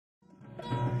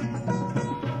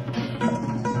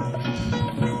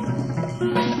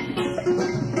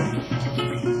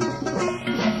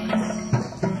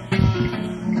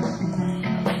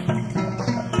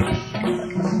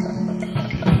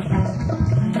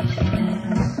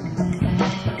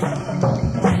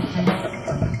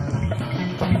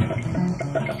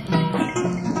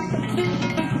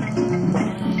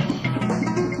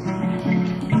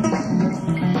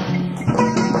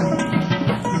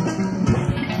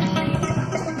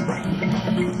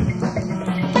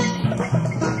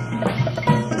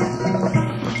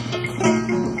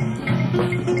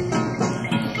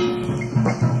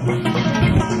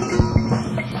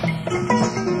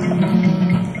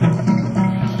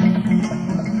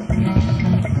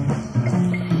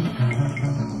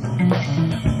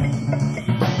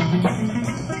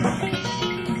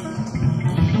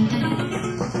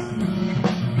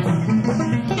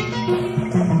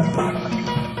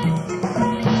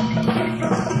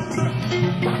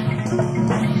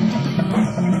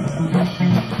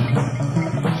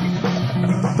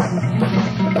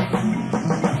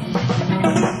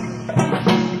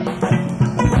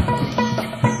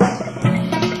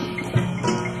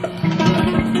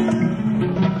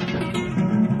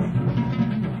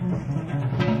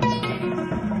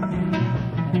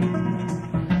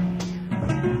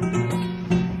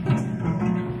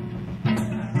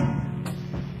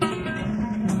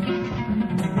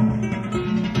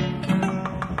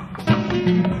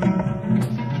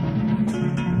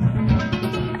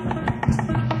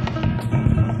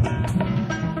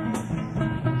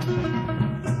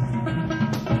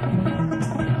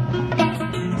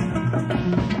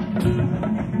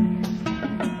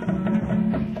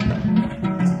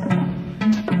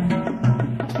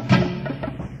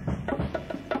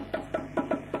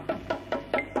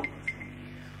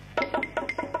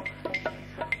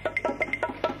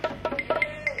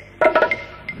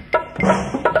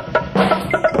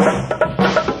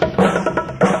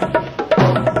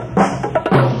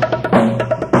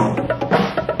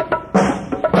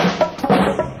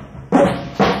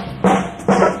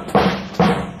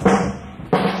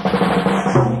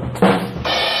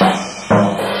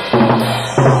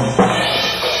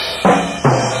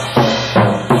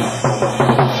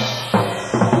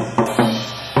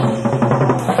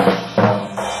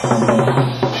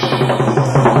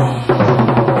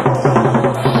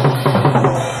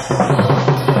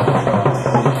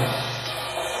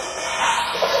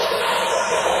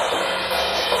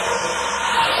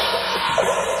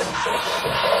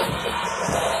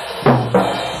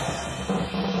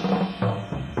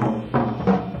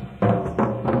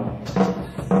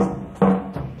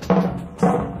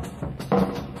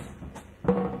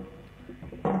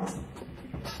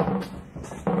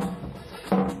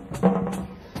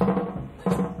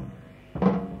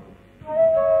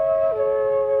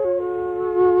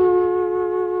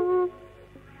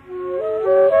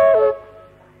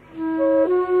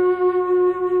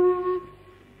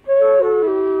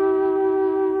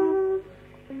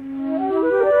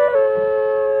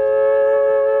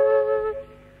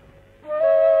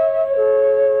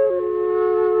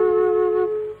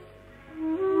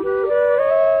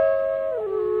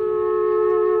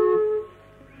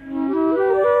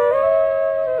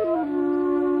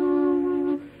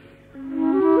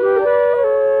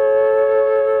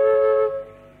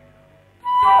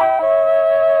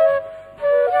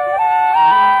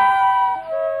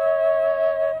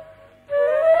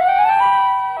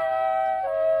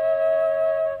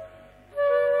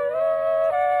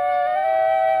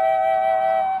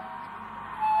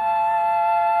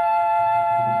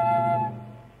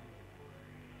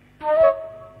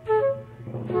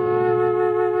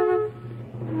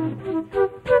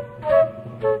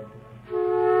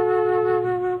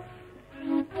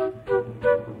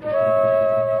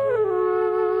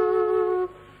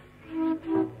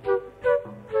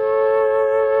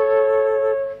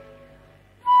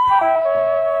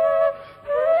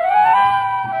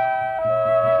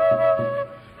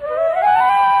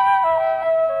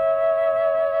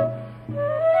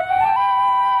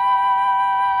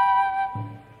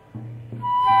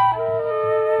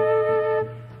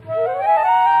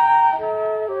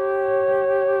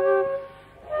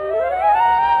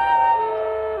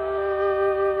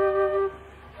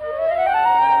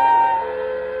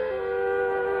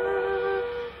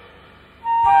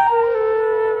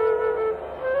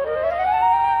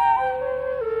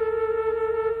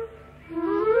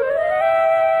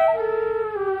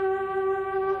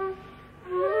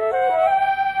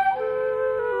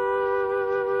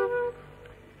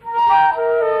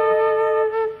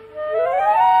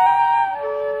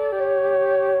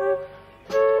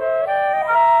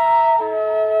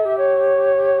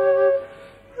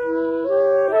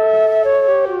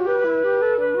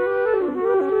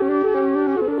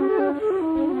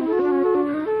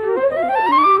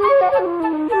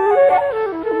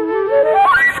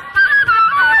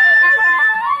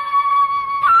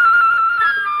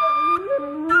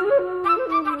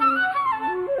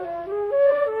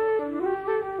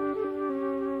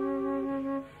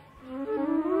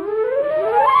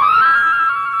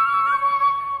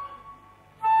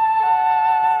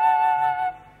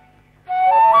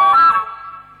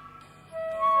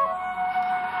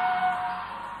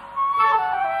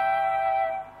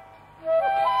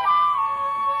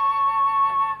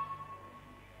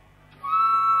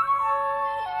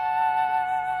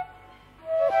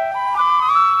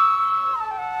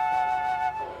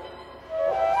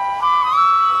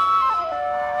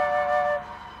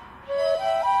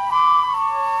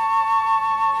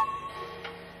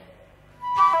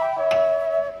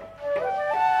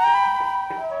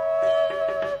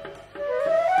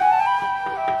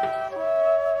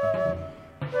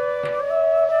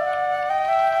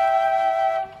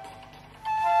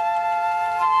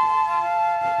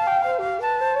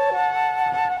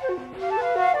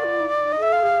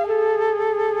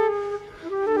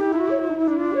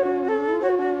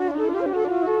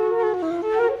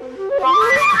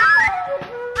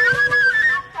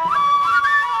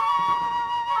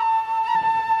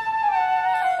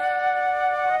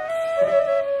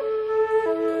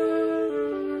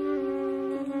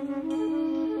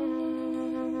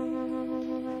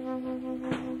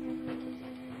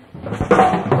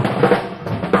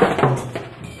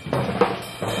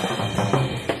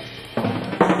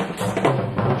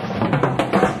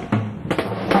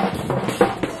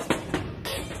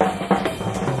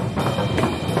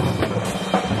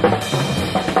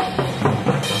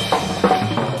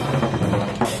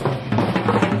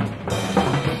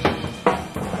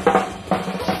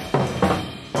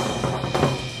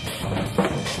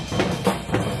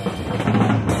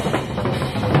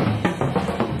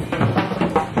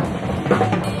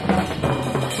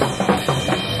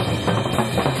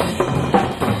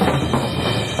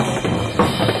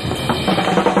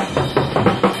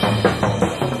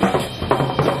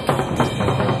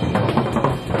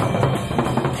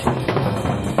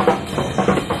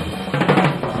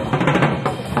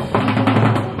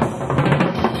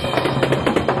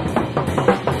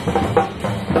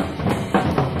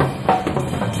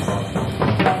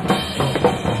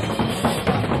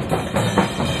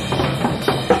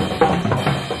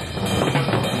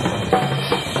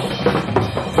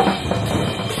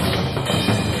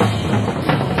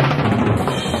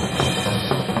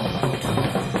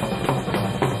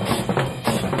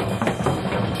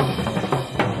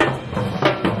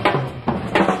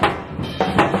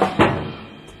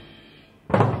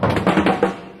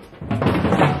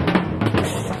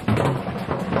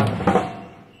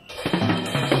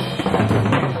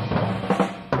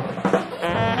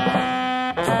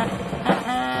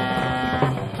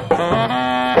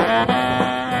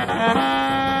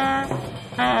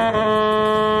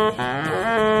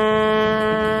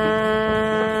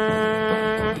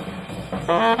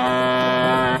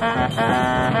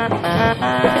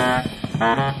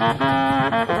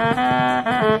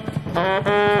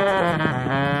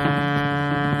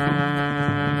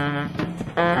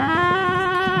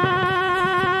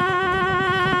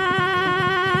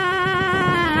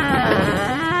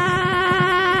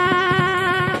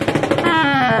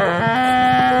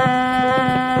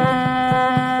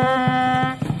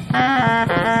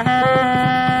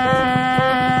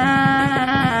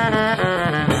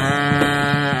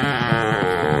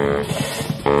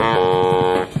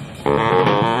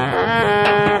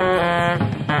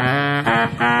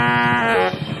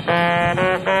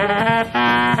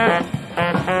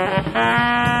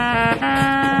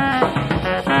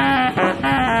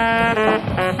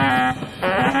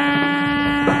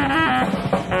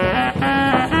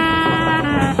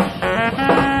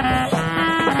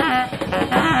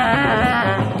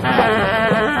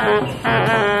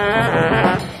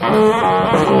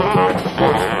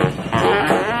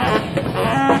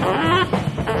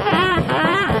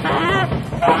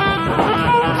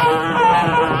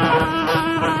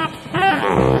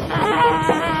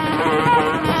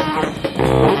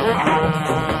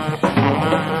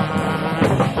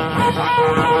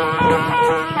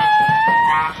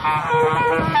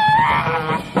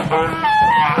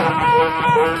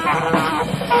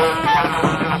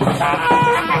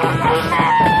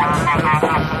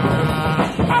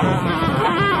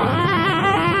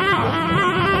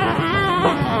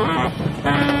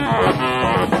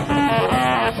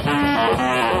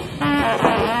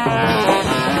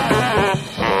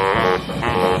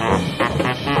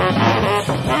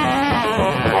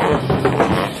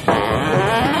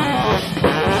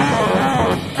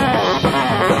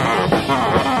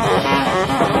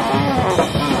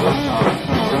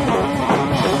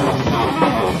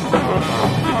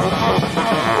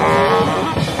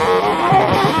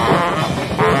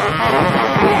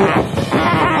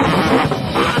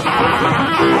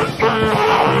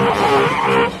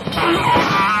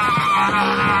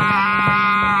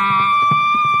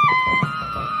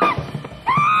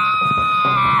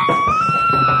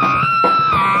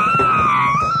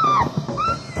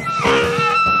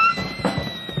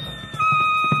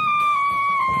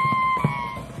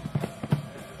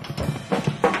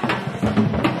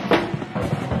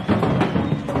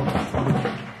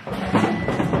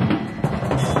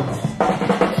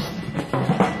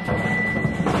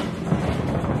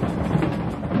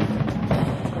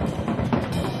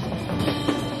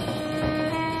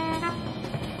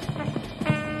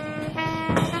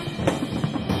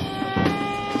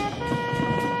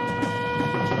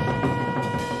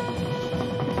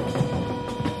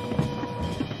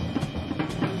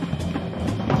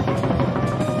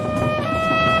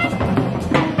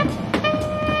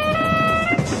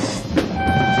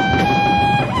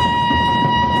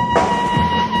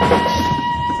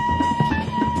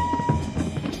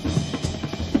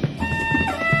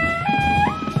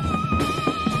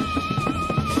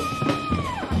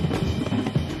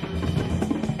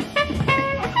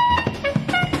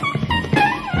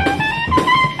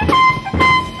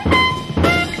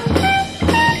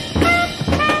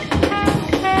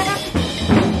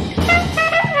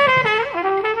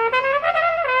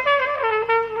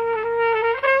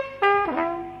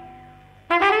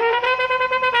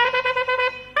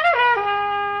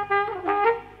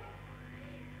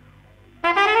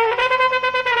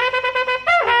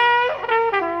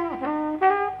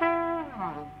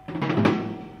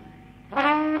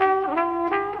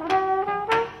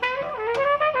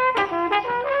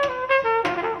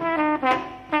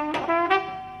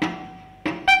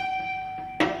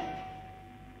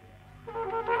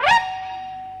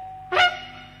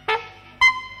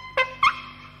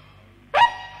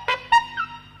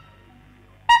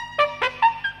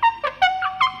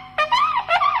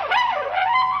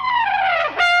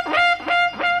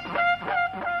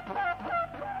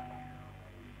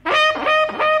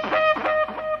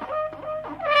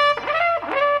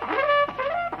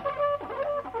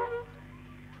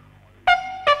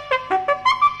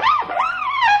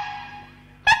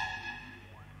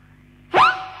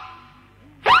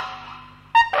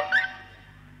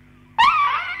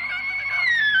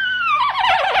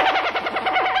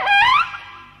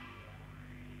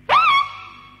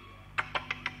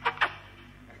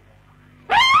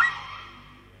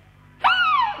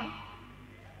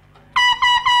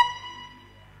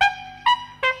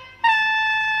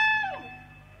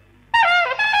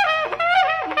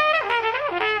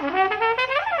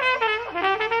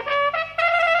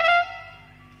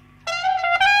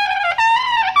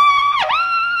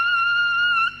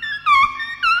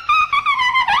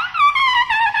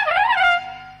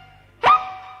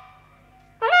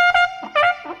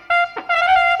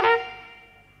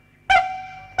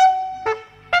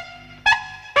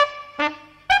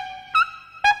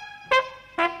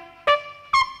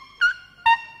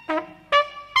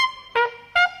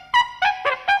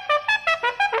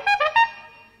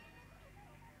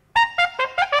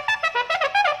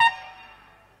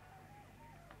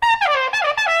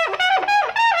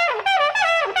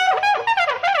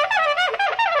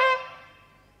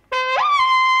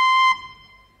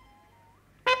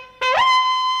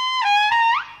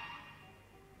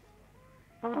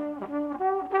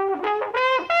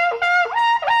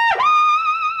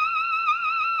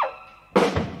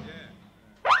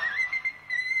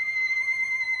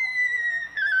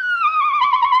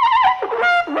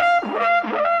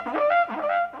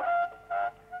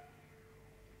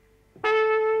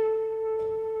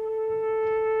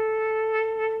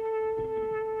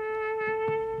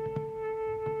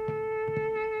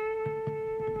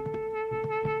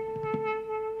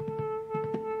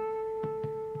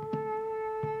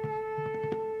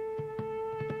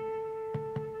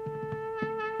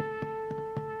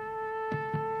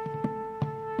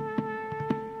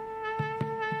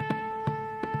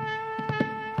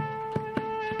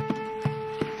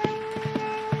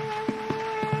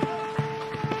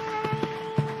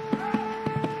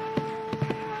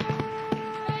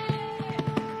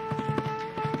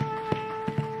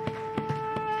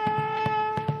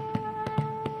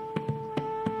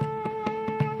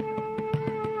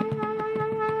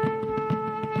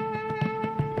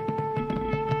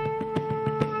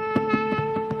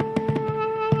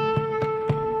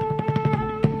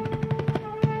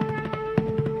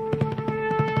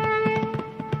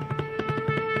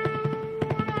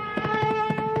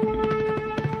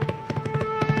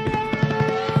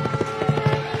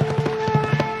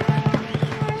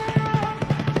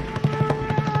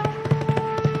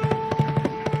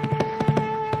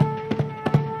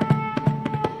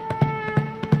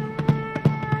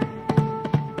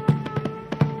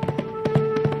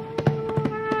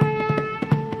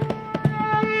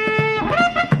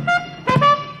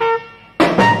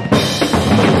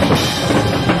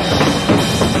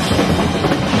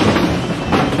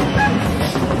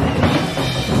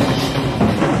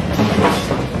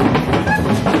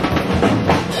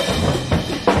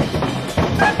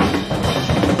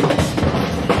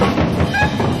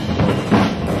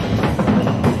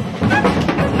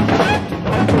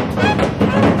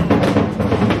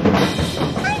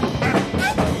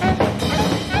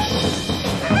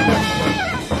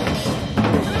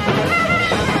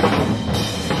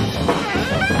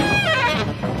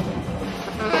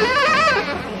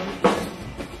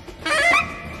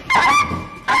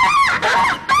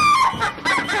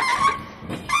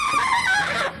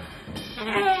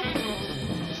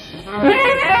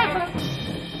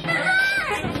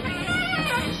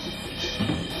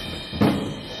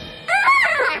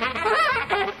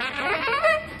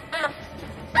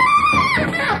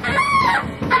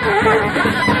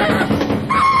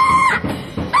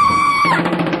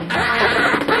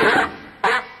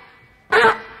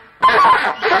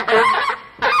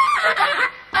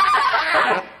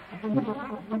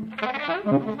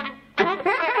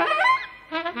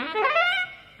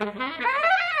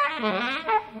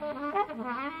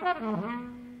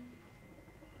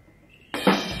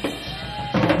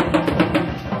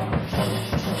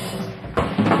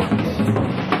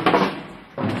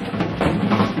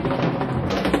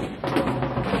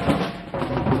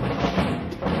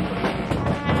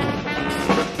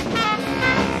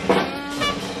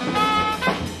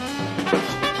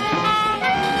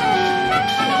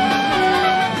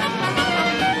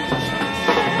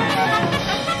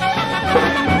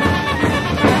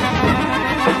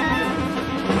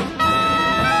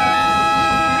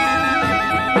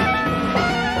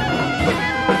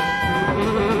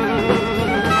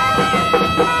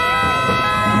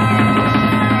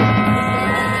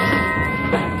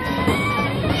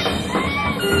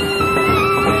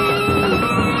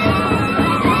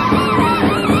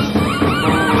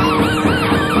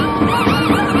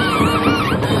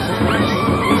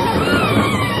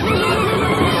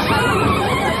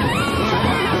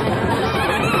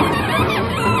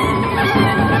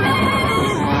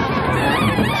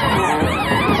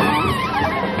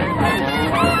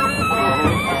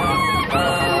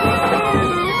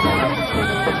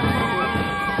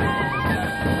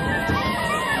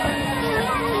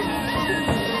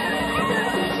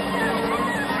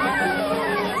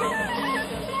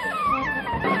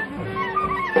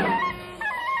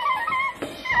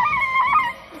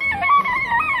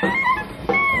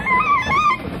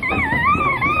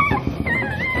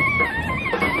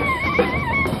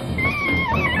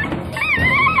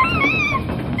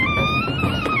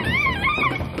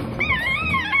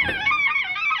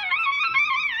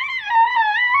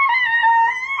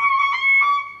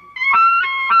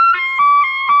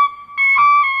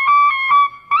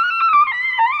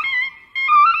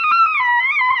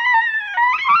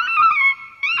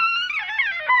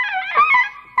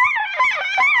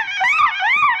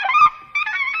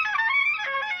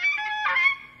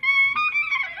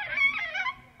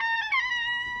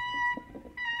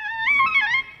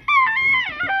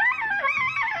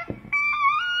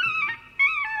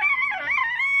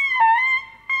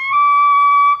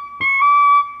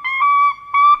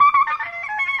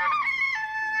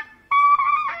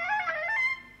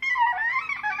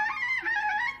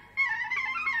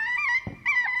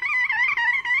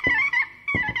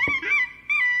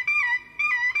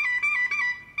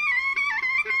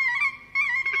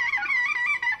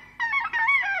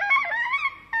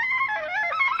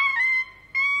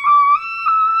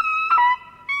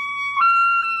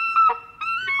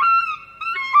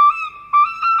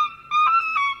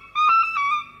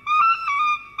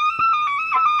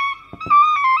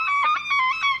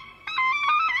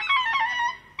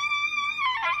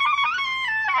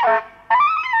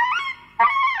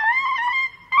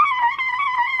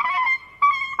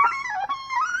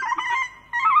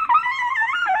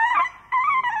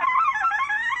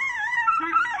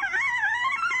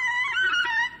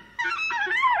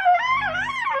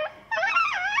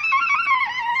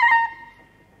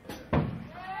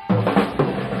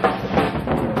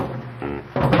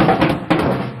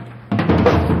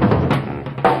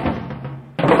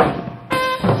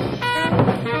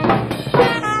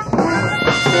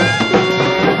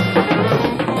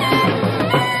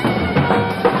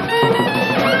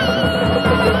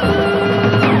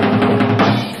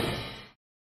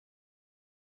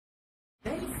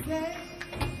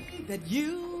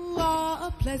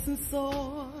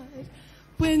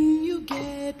When you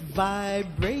get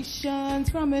vibrations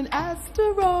from an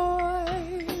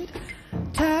asteroid,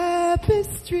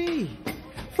 tapestry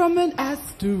from an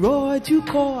asteroid you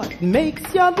caught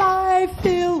makes your life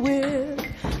filled with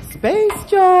space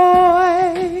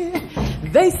joy.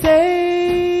 They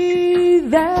say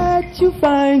that you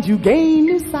find you gain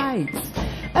new sights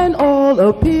and all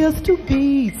appears to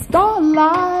be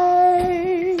starlight.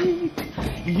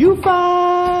 You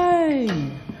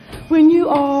find when you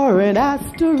are an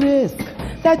asterisk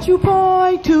that you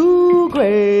point to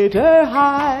greater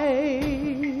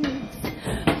heights.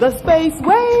 The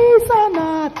spaceways are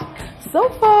not so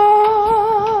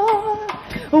far.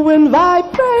 When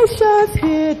vibrations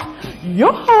hit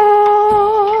your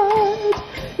heart,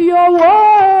 your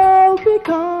world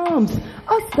becomes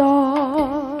a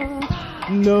star.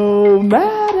 No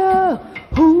matter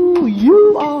who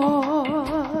you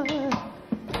are,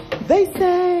 they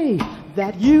say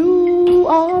that you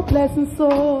are a pleasant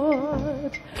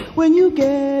sort when you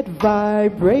get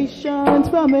vibrations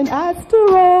from an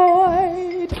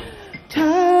asteroid.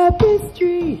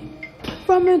 Tapestry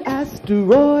from an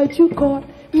asteroid you caught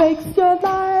makes your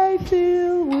life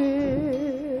filled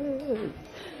with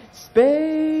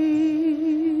space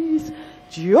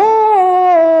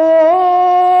joy.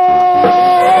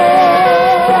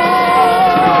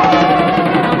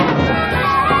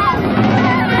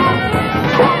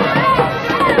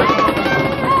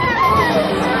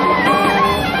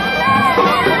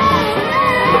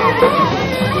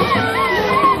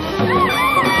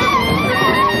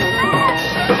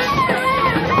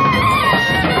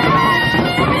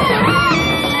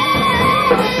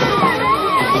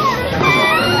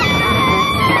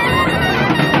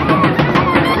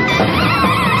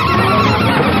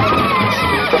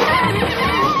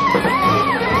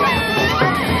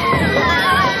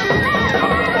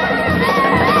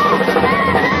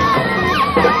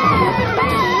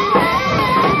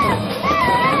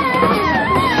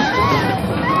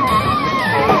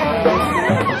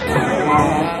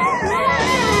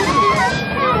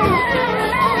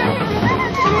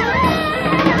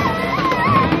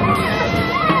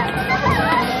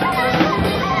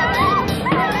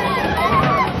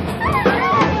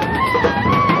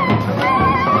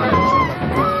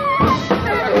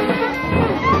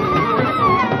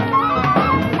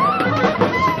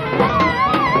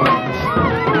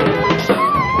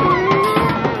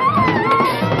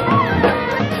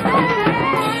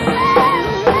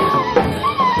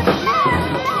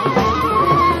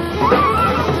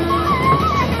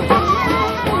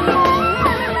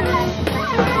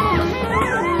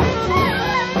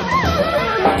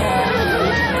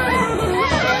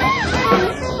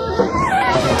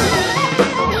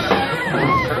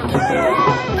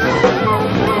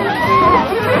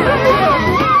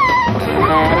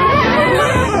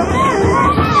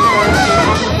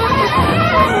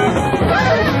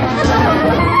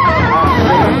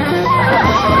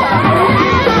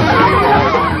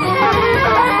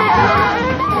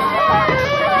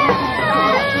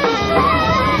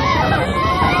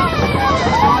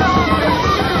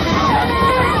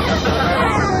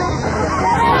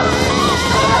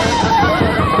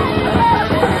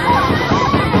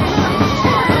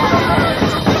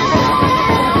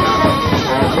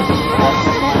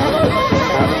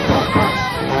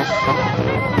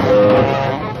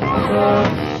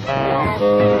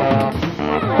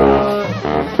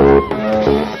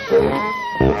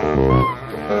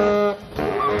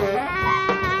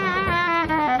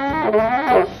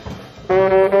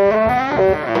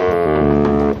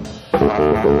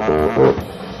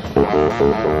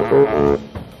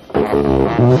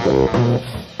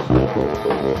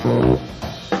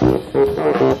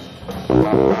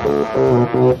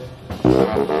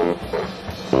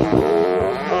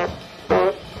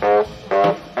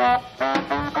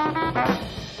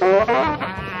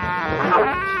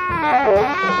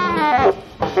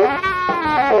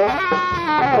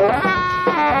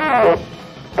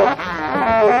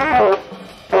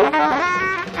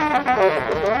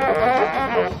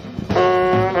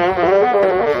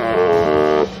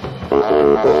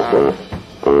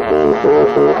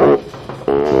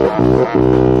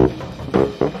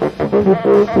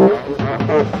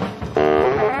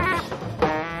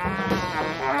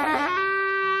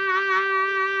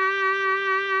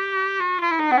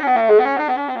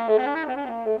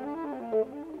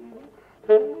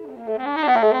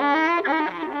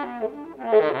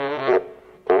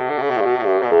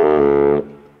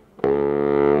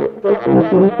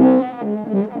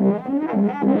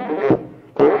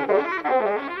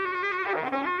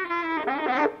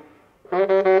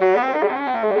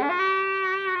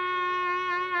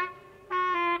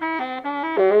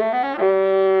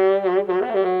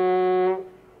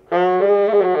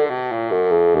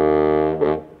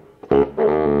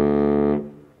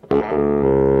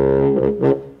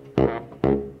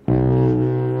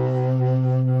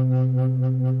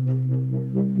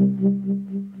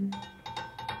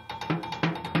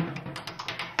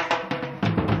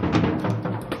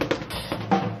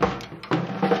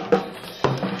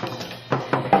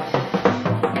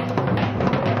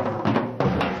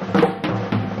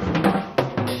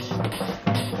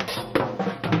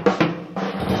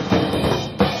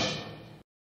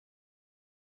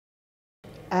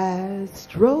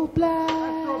 Astro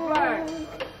Black,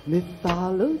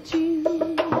 mythology,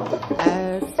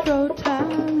 Astro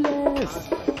timeless,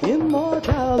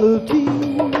 immortality,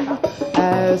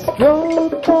 Astro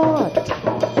thought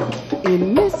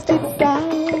in mystic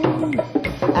sound,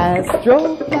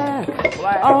 Astro Black,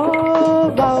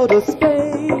 of outer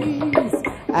space,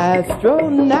 Astro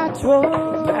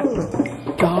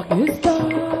natural, darkness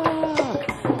dark,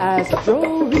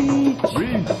 Astro reach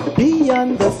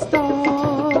beyond the stars.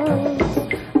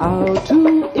 Out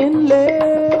to endlessness,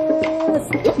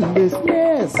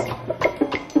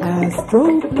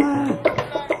 Astro Black,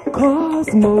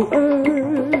 Cosmo Earth.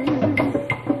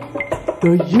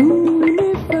 The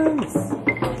universe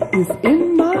is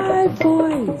in my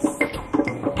voice.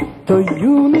 The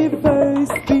universe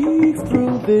speaks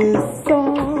through this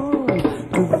song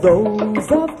to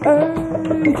those of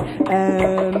Earth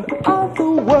and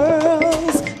other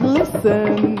worlds.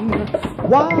 Listen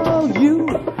while you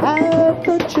have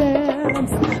the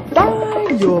chance,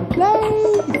 find your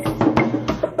place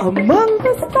among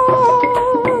the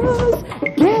stars.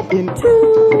 Get in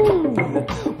tune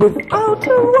with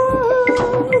outer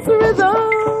worlds,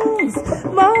 rhythms,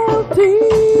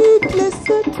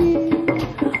 multiplicity,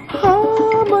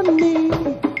 harmony,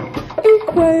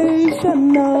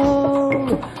 equational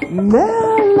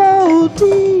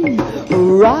melody,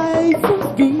 horizons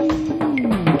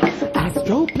beam,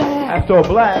 Astro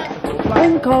Black.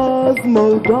 And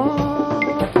Cosmo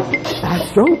Dark,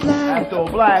 Astro Black,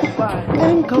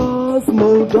 and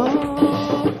Cosmo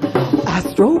Dark,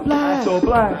 Astro Black,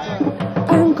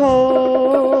 and Cosmo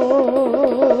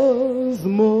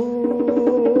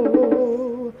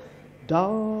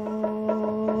Dark.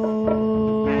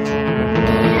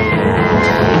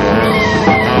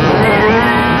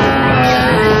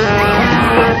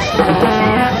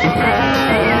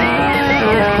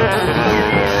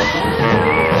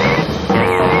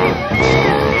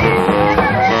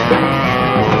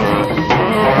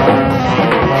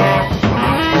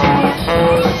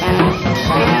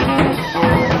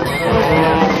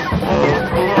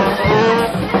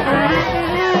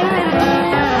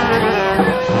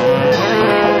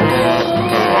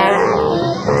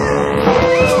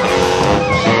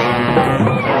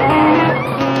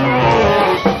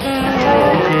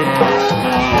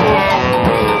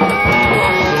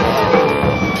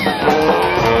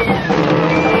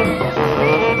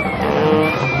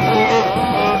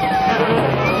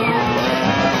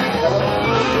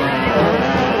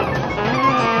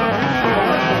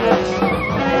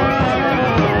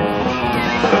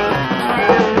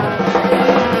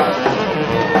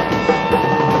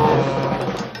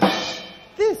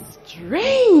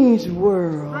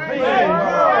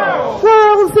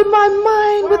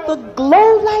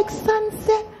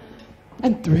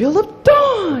 Thrill of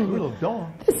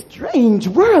dawn. This strange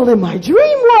world in my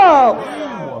dream world.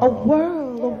 A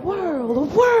world.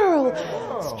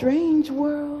 Strange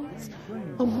worlds.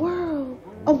 A world.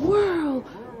 A world.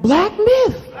 Black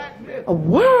myth. A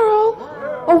world.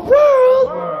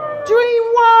 Dream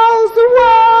worlds, the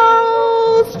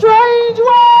world. Strange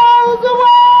worlds, the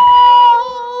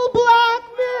world. Black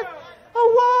myth. A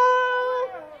world.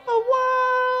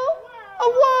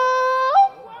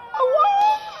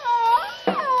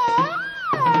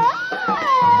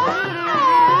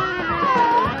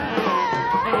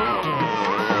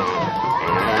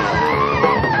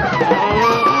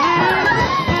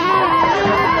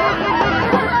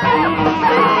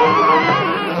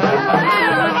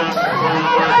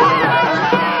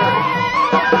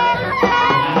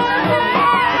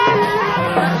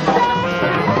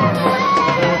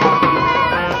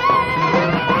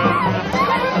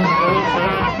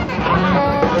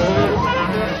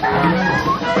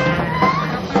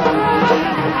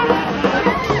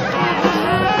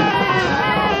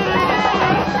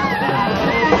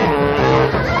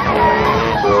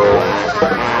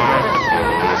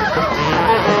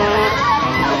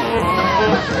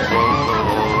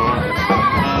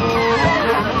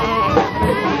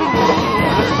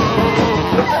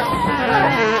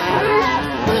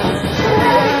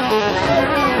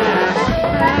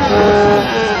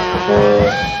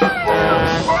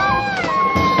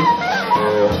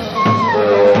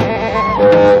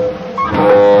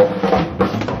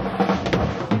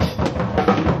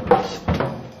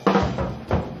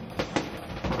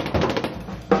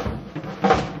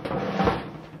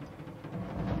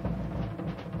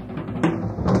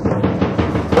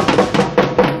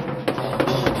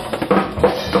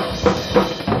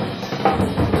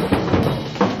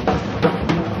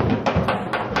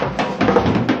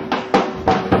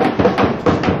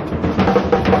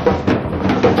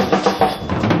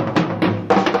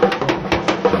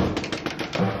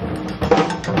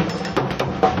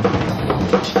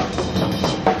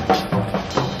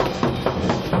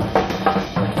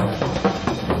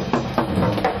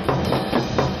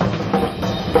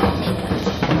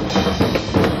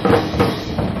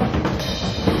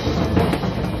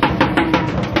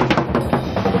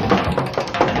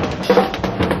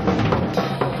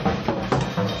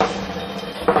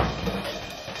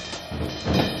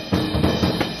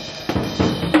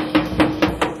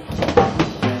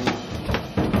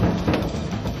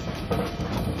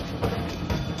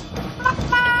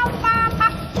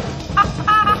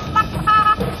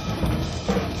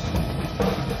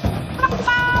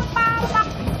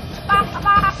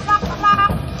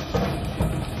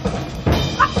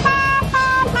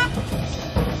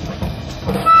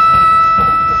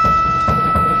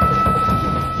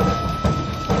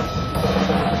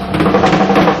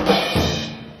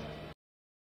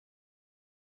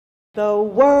 The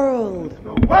world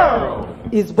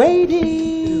is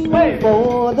waiting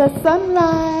for the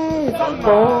sunrise,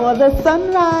 for the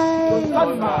sunrise.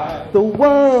 The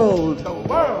world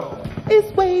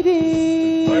is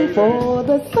waiting for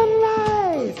the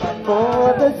sunrise,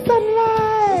 for the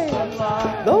sunrise.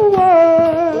 The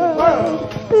world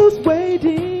is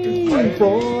waiting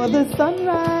for the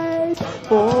sunrise,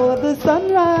 for the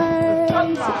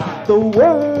sunrise. The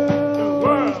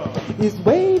world is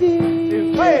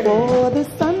waiting for the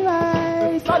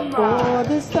sunrise, for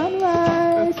the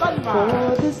sunrise,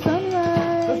 for the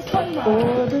sunrise,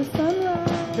 for the sunrise.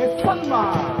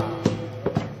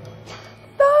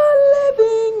 The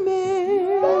living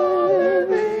myth,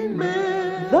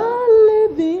 the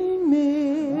living myth,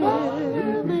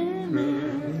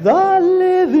 the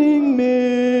living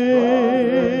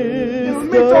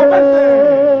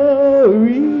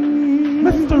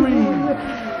mystery,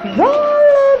 the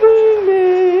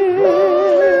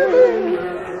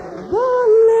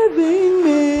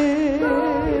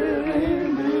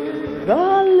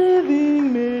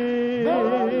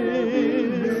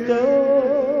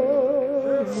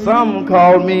Some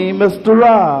call me Mr.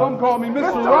 Ra. Some call me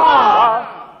Mr. Ra.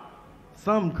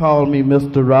 Some call me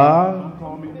Mr. Ra. Some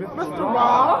call me Mr.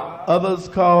 Ra. Others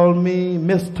call me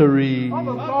Mystery.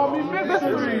 Others call me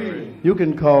Mystery. You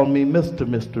can call me Mr.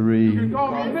 Mystery. You can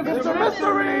call me Mr.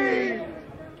 Mystery.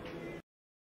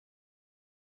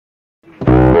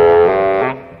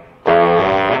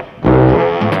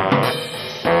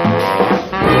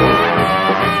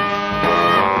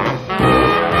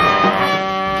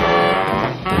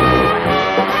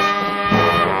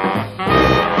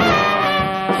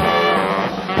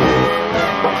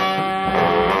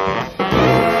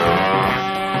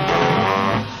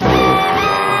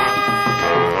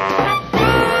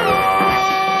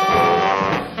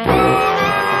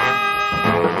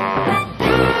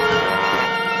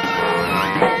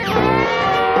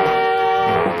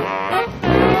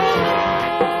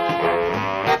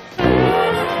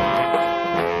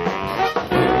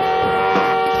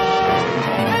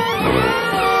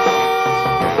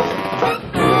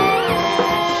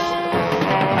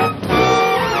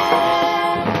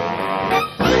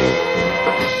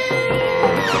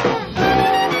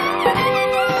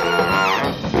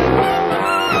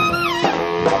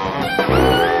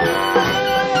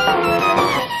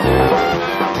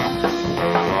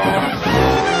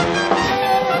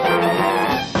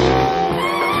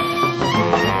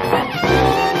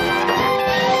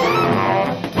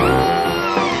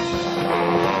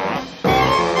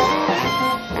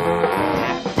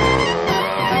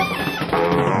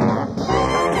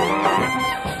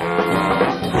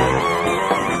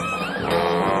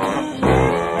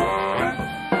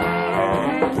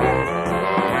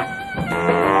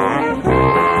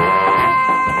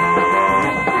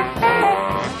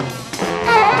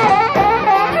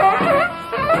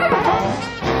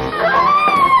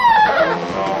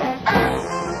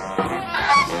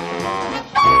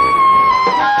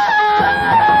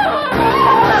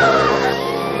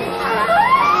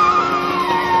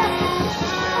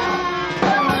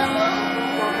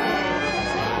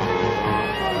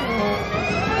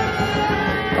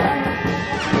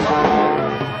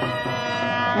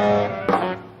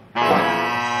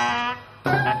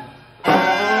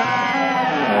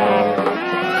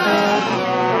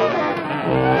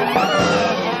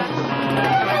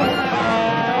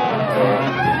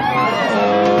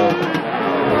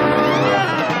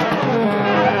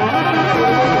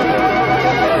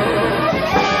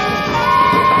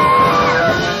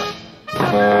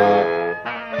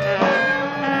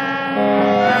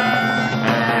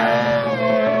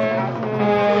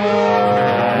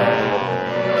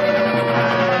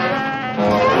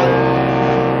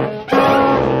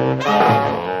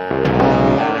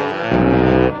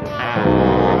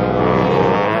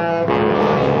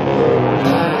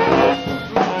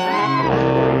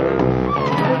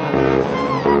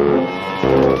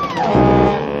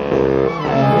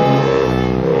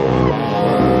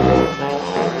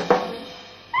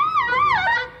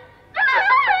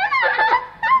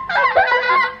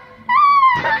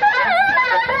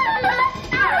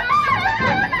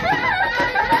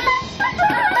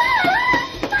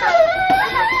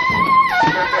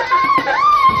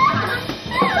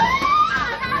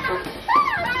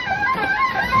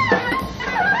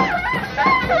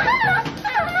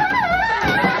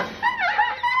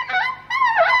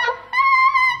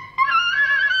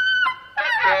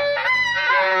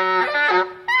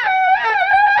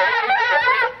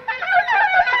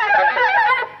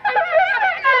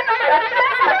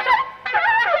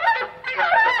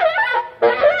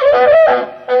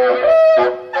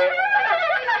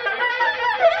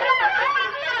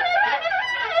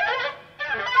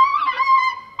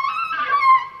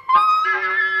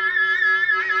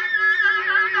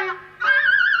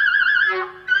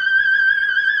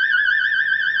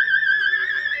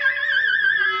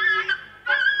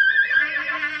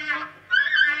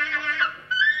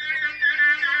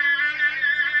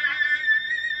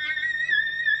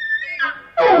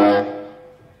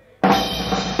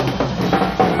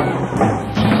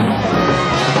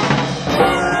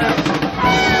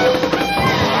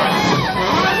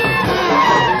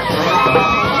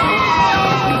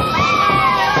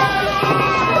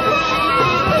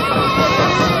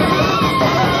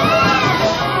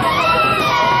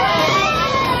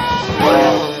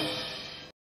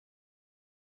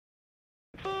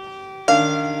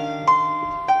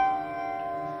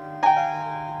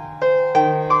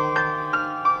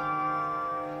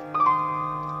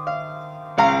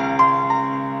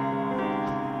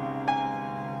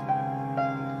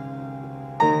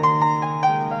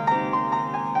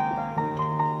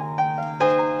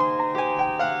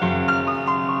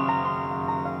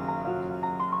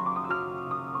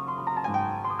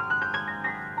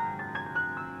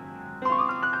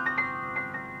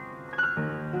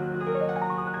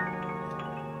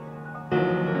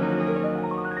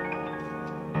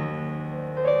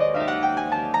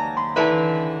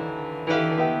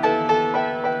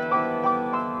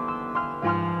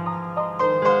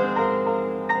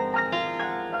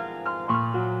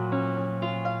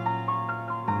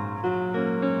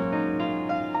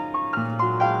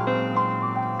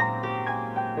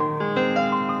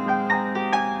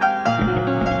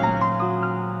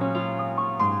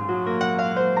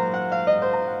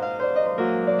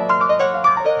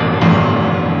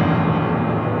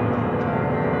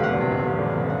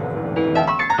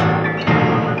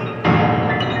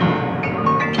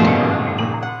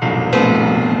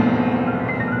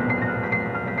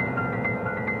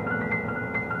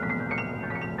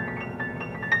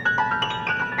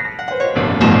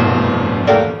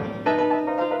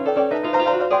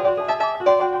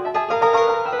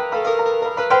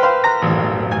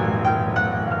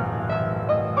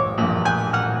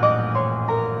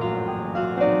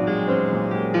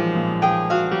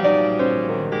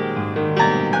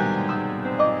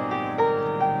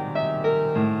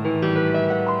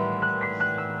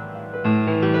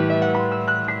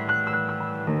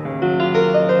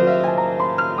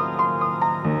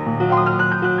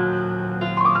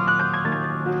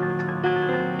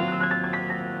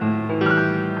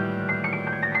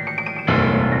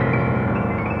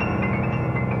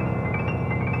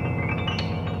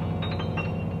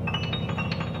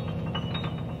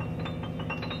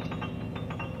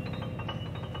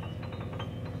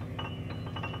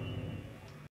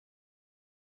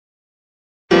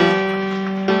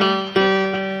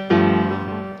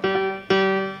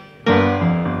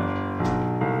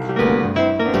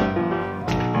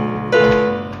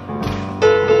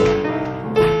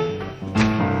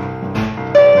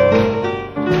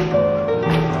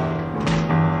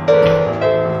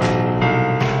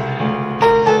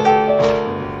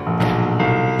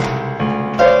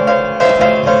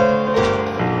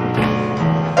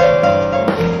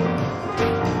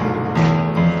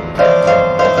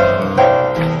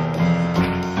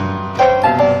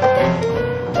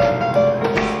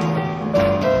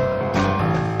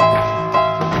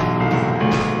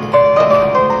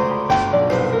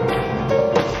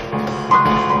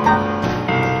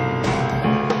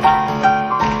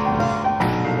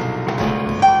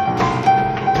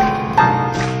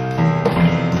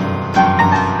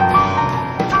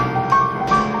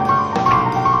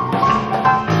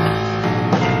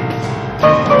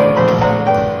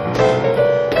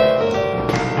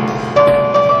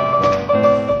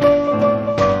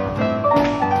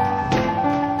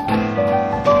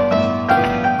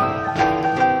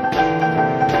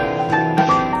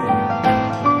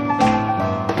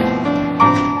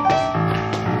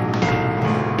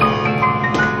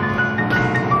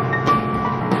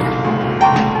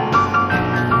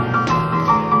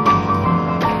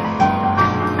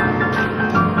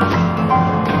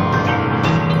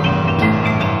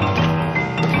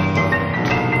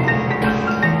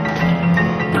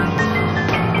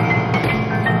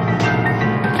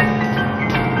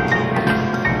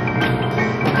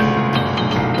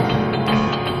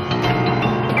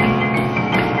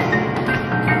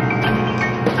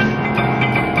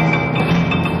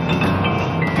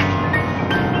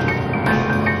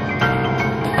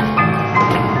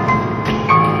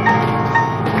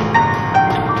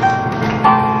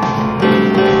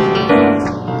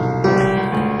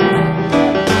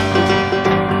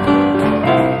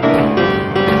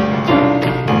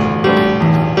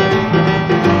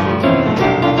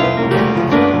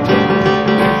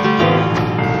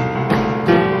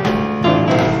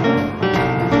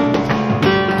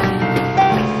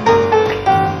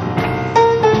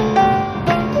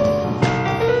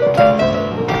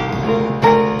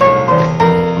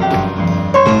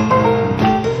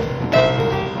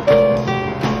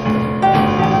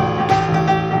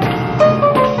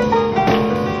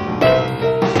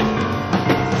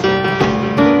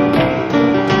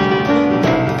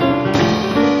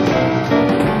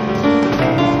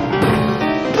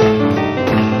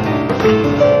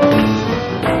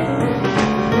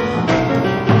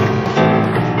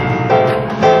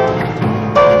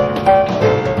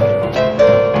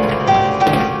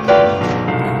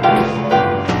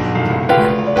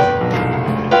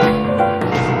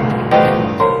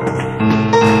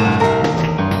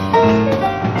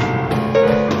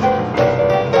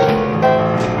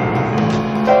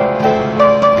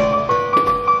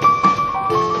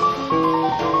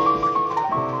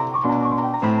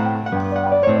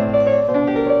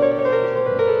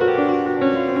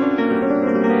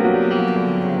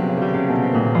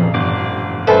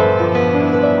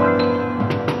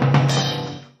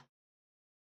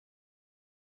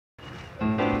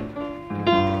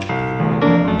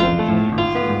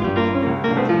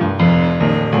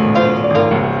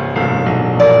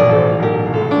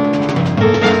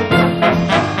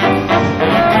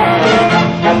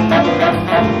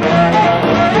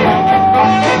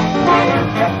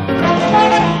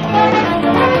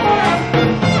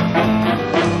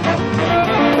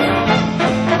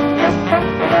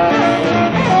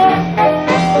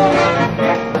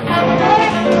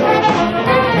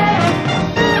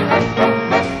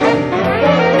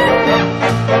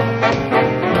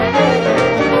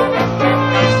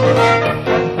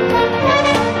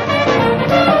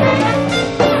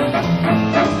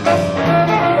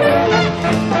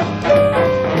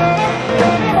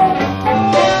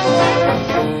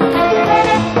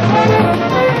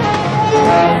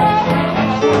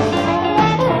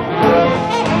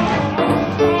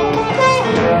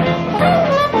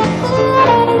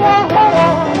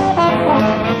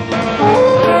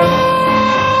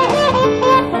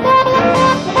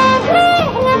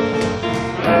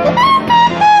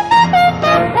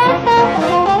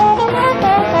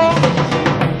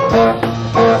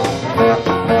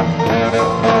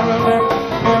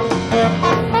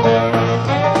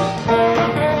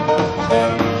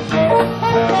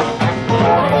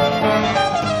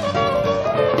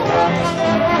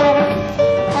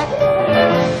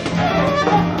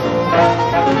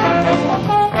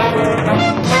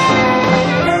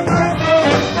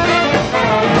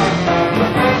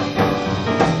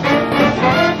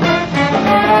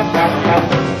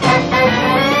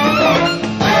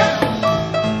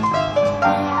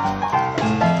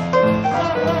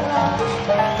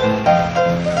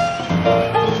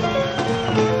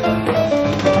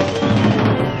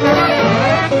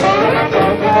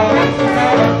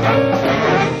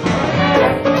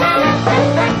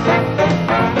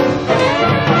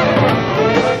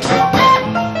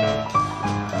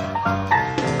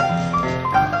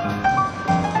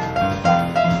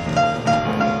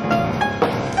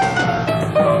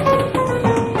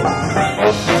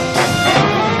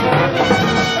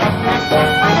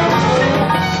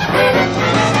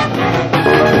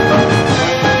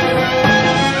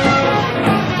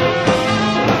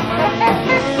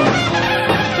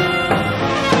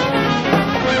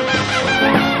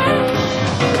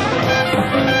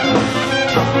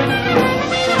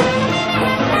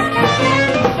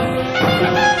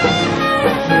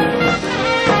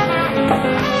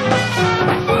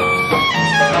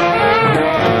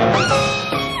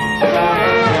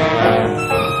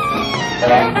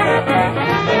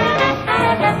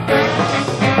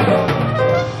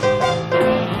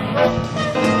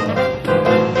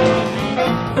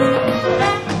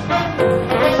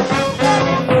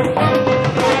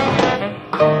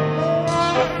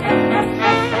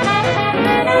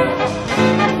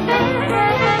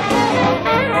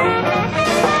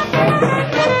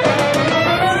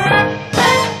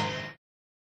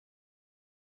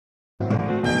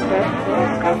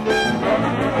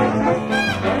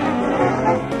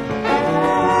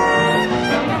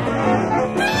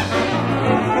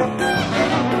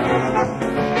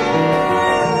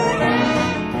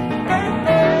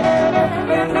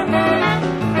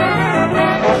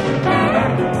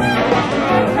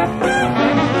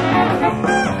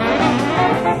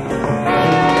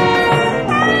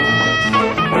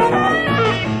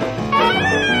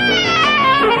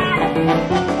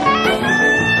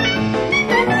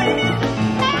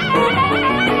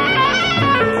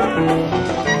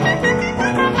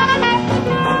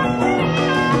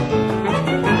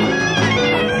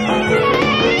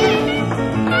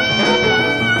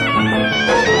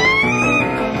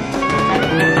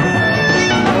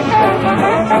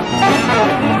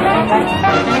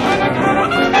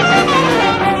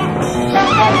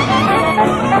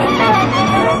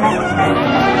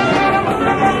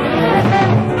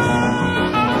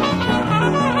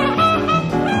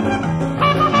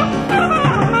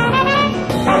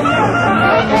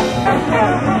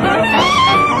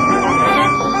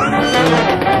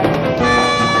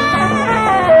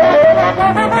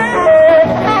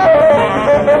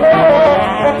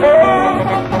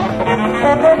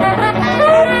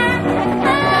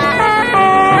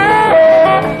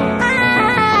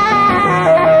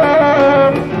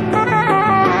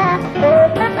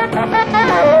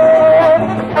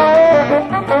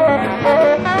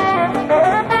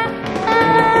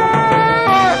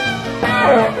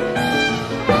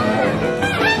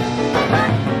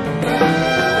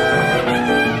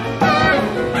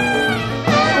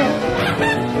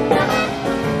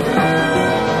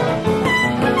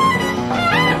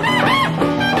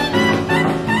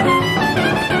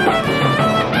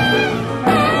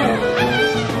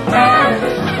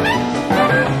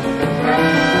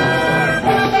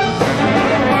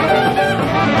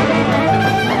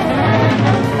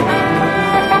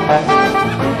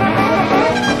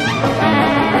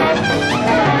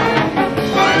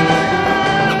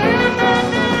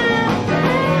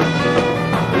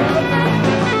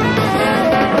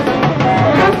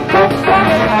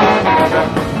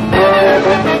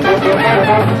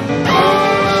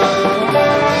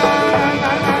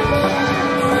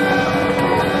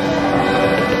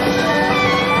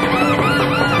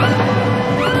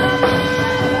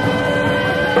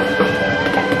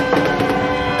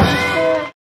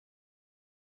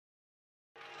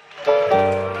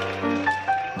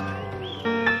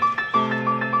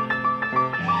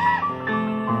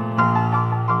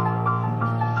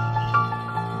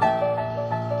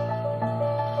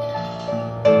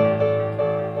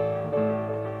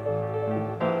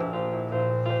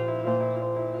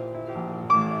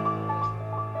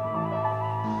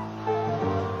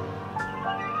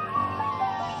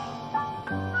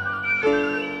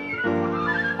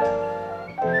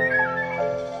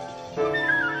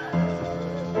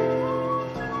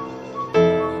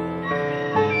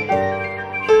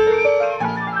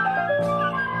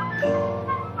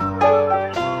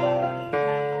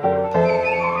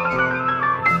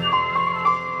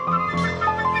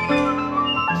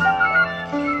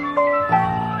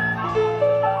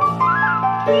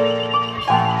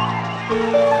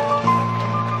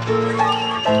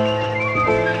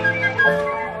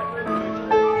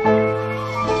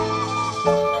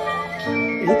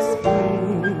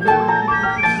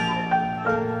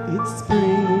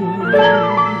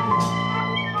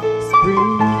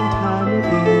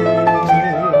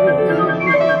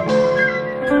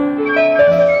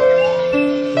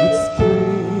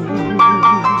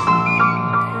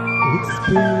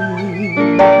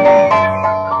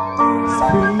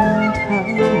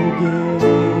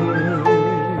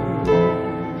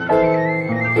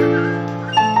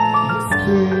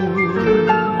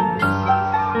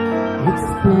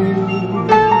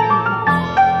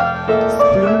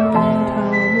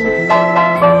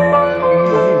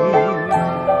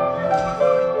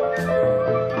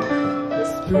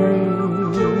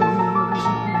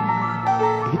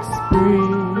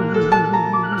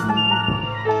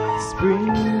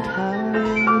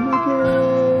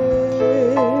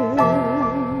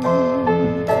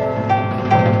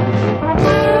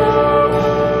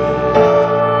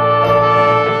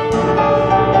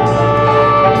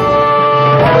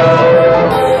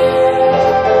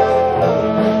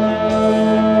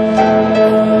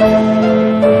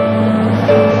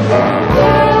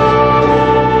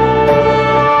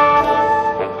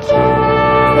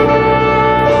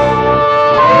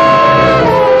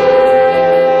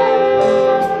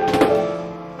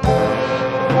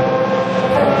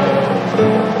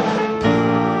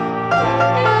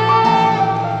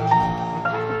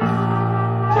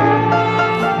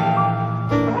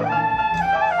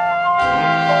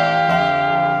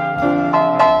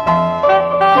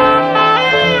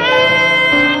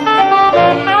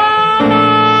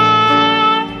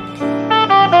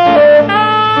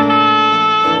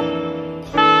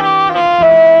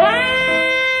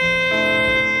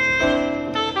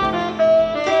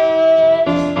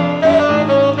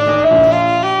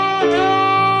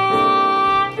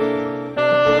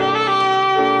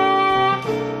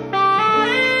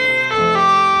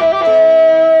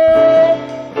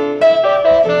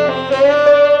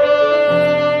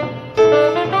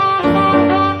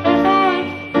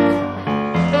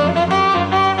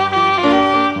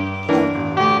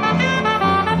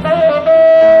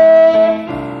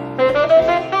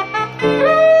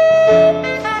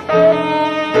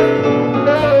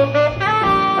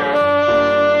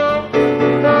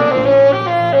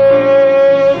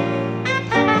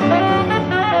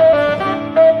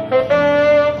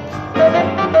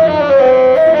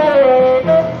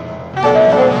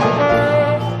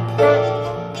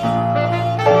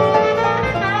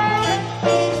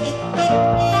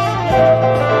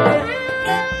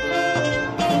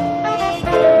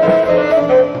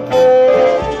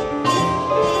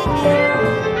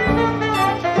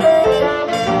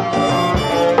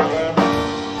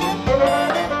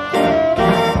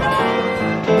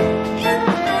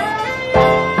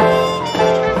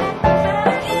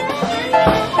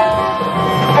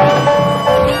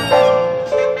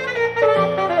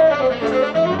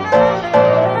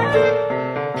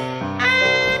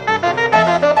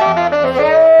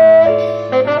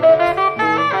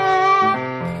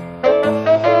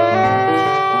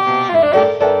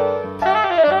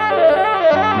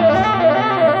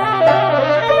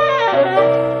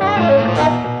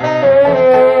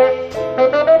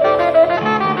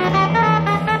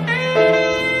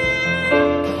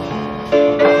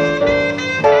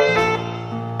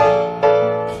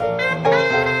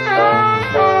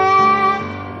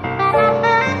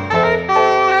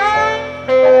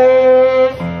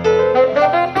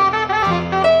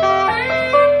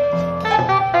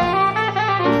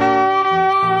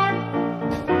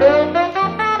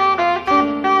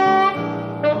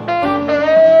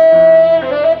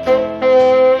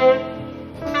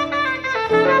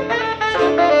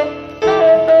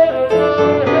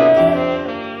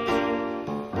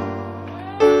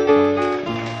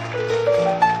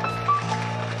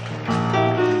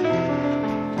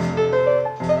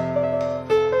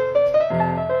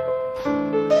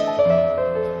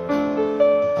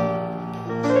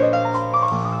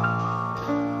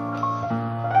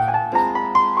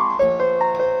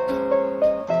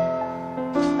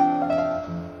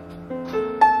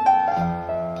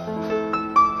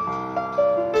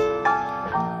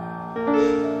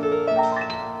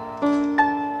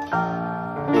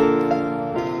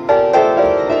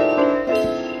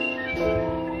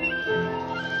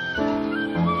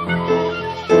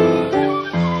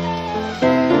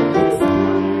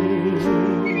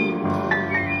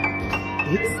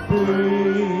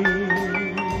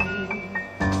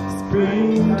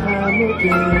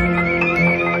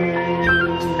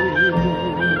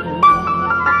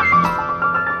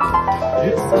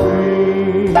 It's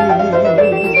spring.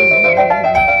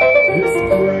 It's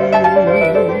spring.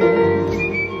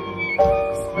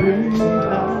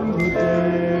 Springtime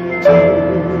again.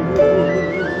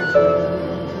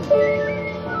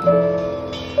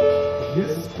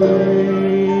 It's spring.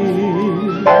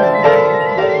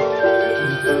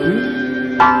 It's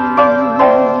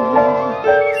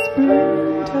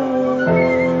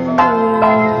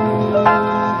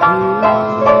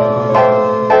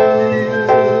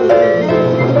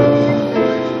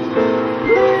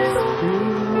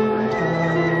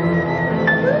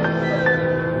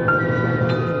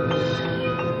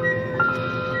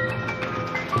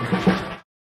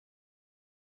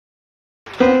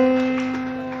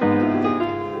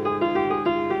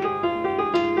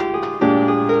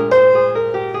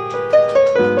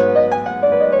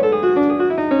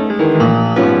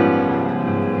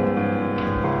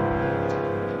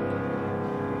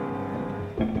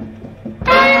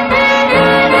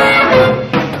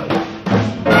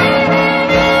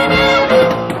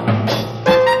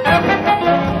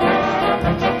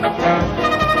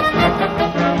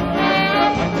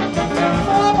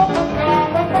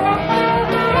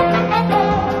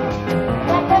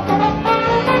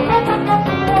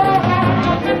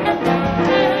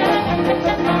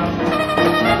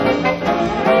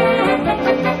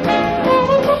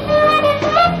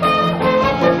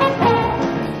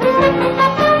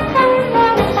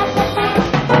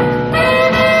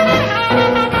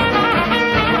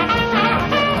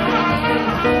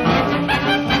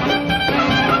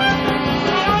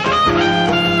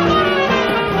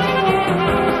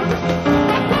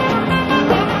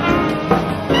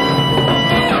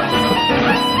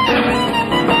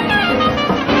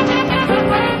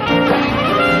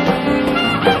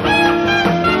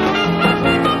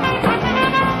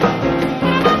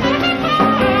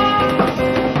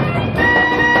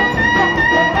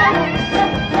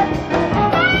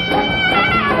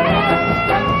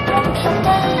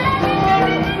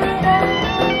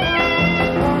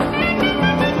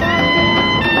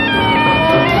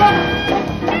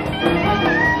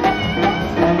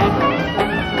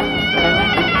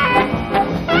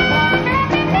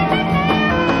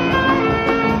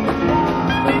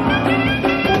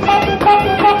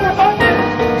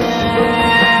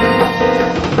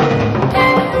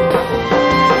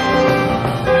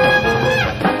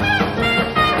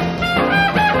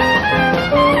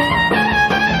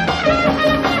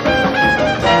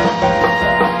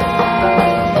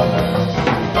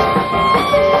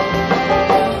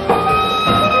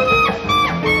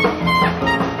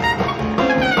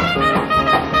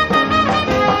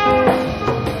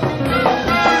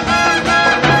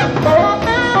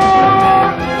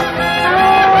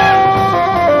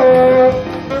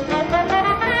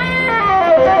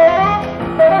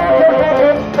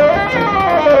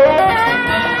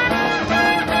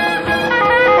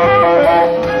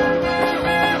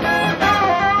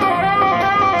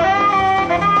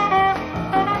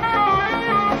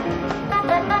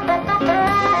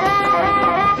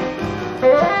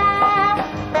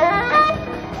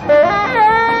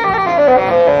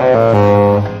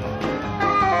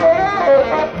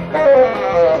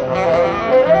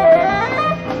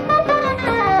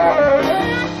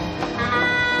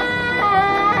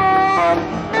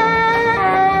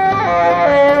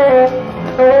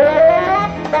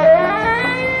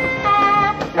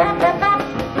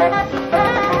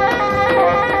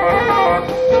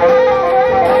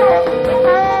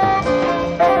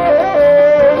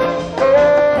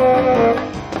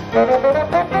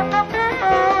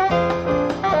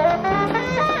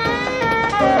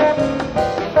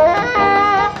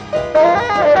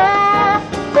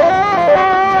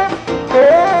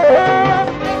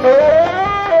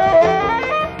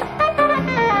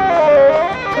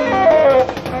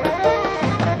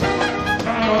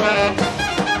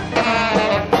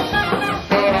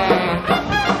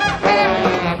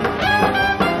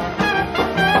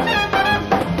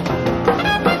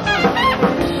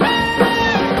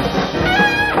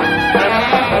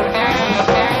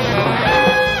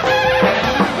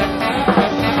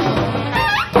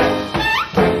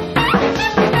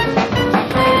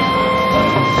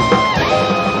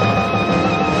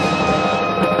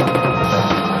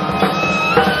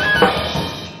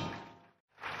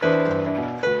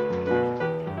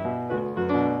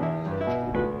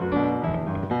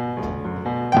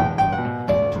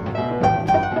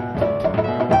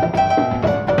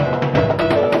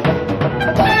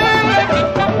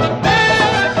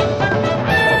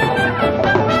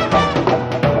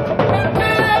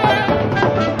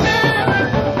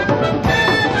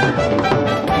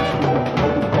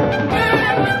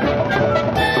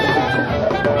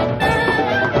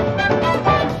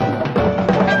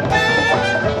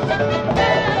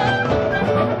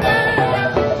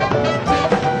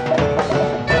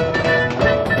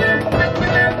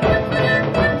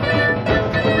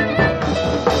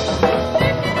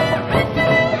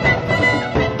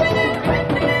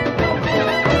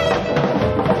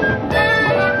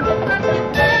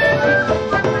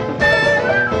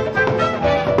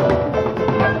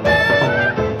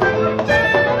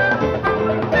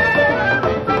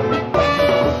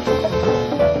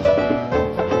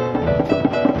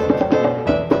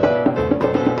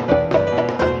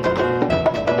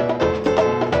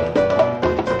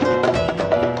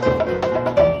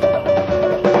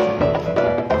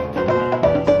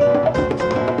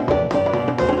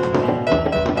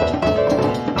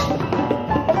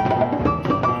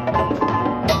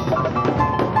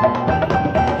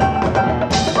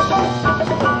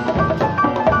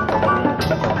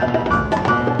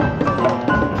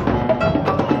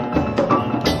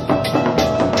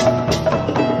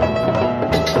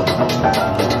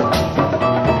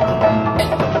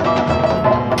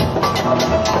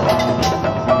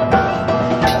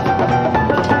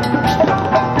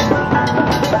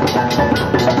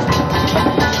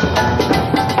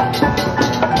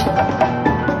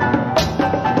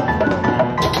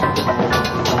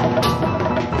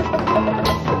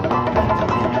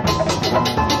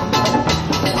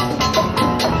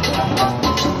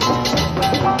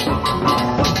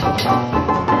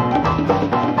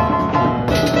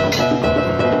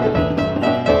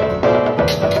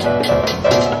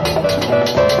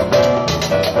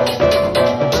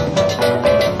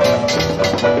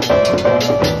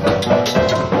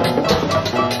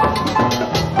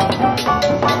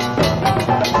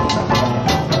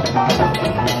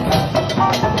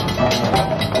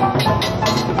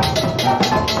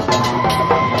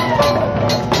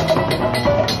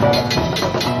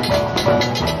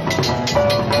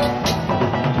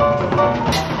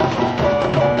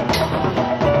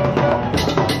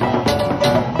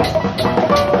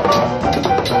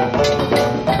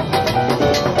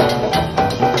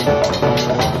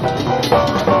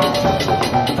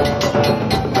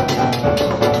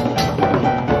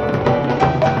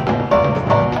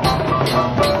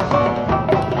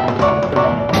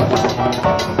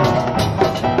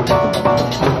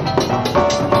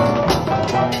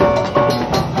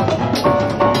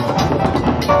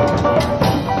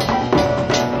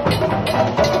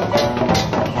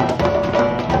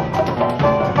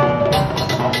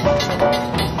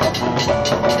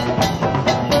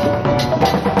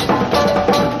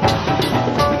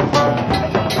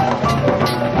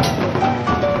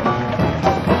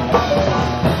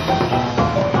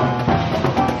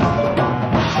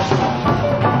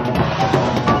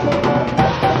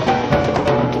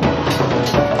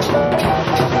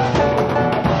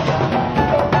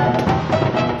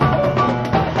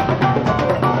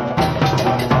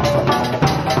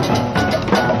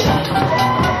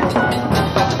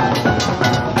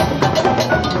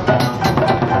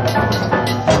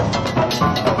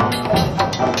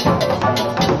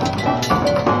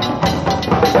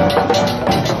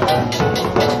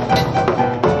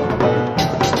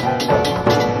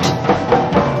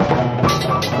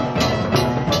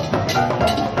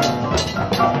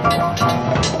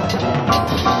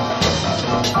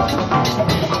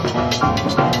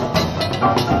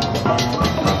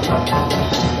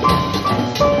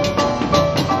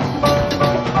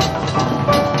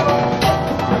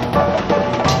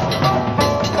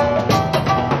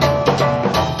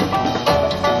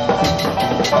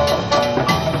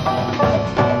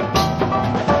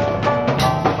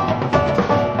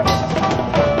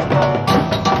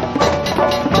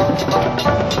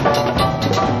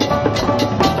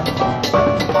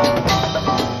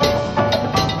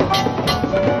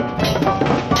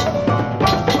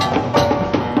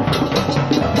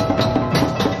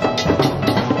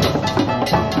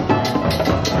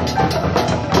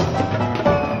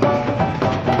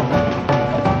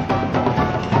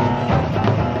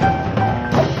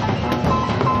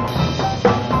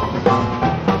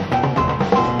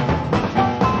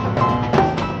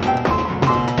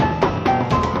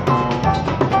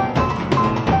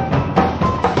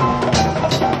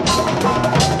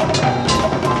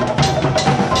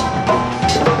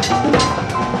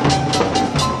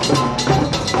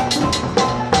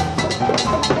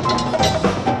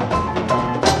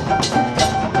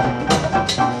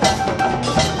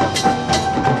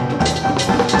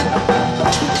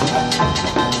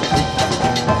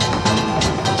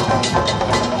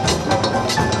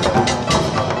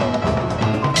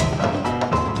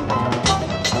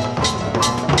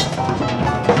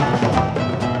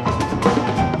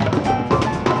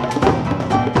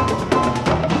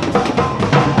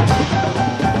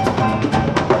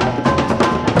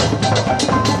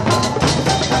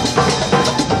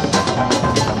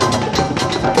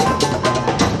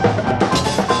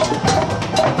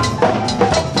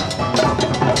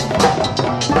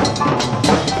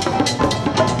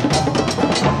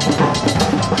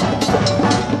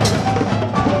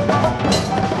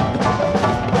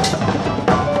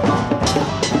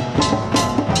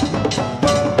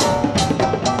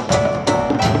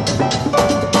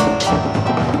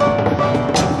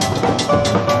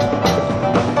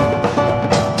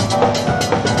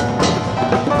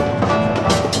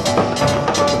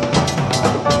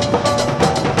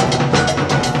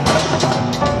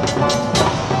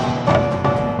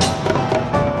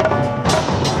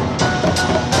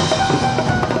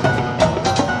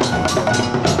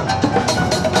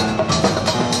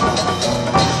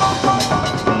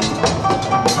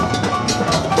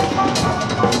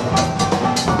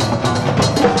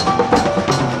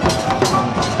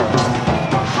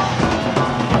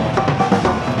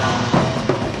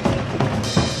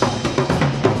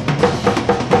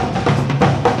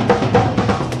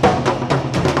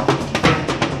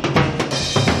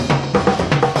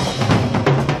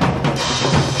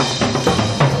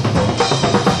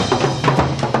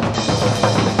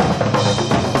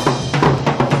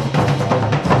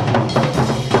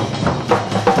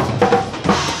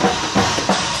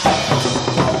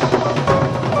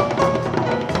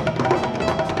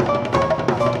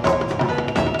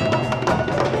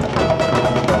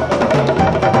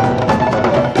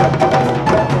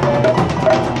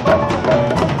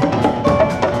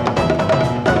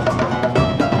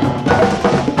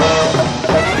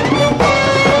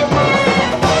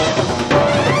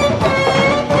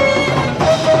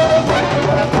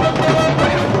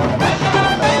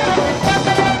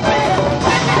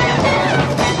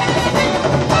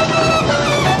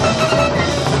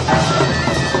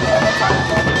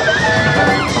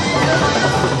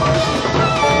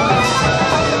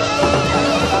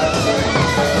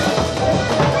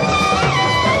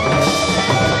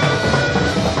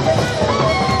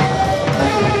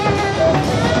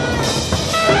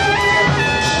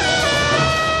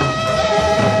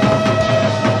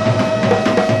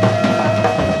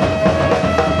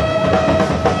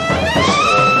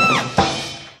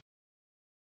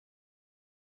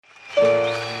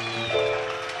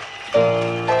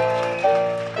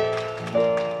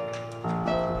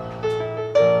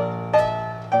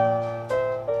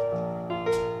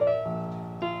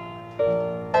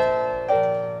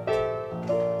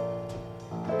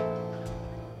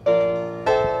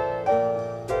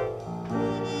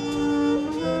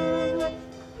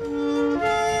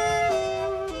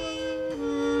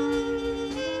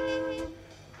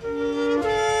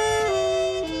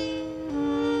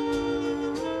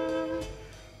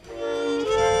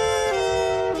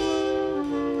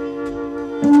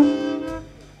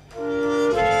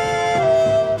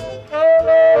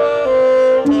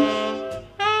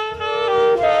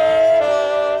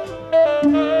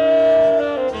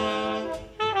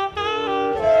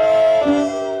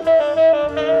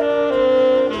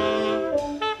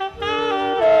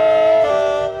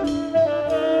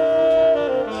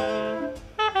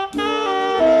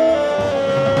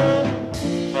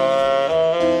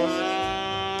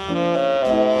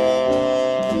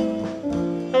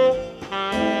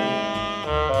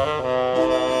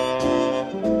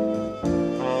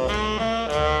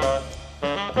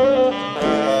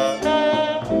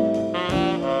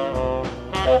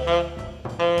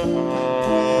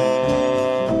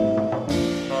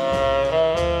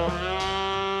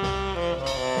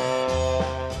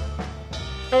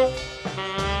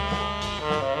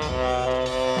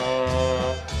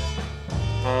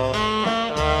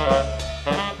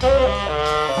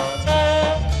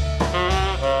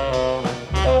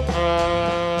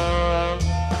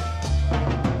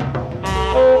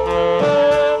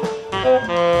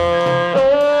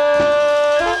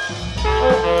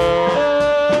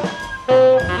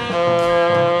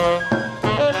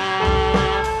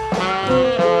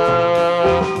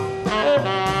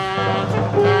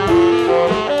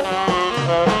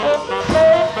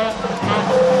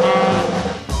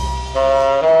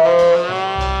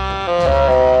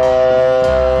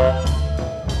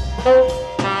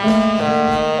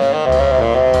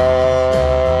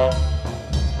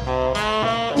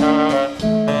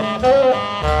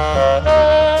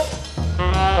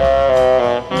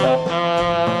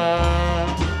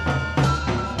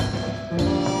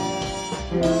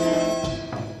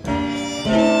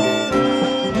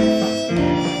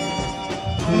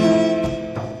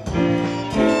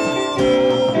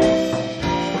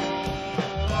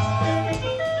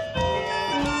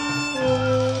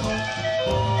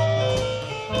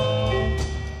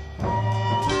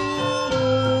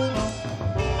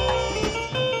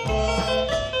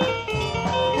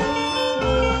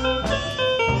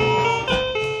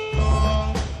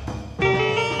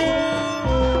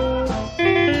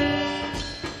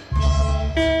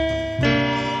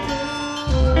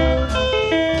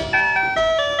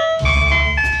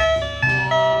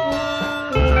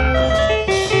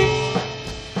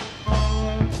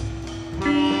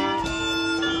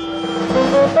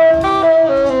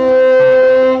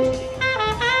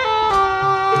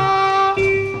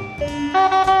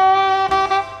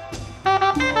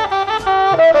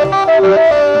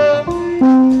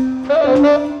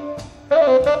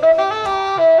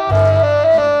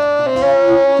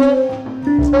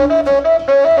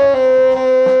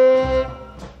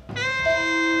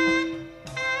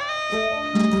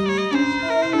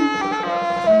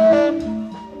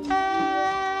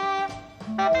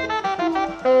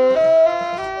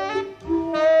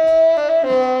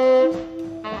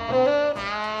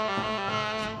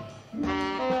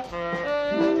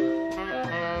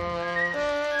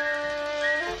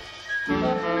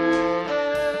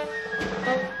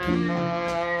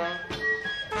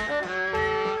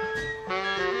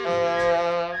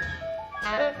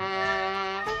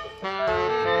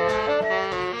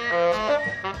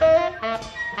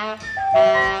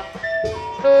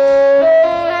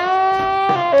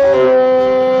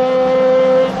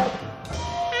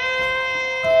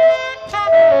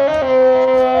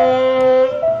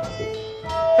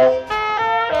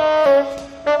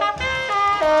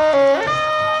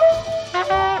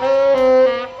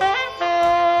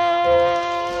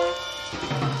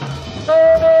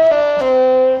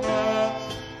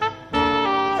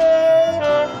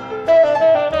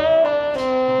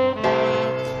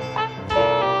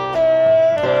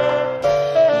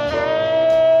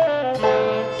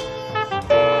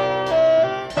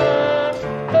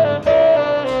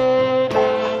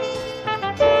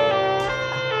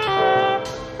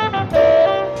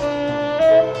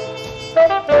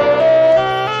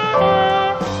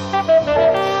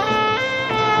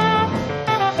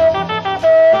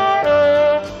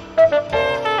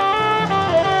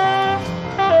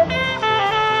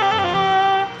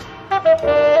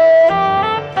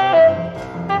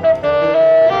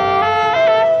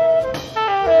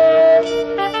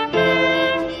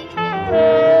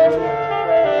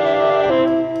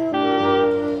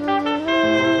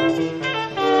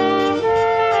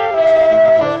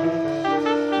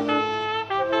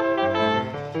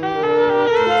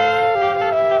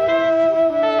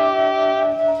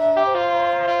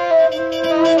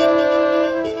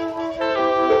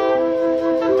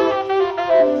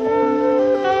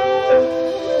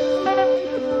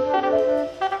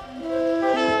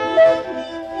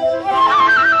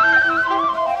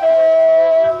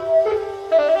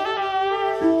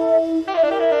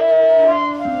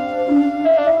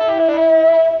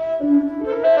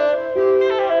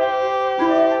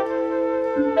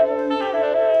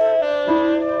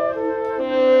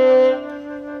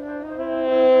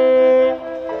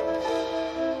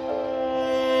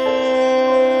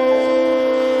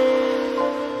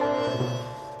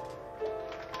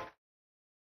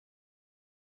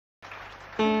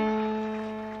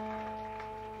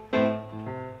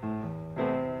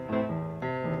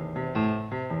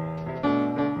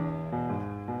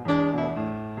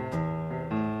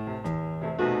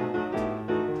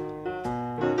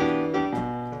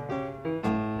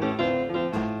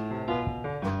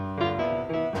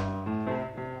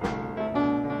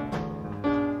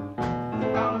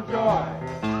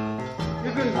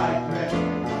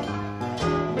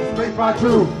my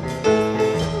truth.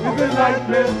 It's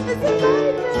enlightenment. It's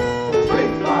enlightenment.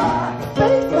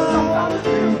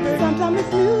 Sometimes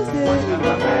it's music.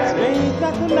 Strange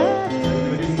mathematics.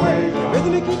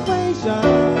 Rhythmic equation.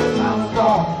 The sound of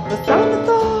thought.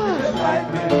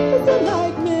 It's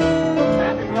enlightenment.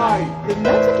 The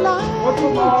magic light. Of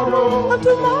tomorrow.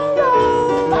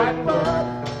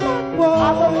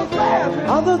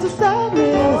 Others are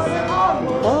sadness.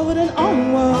 Forward and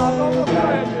onward.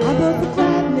 Others are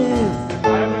gladness.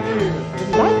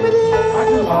 Enlightenment is my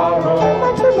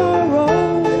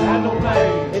tomorrow.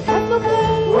 It has no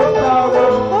pain.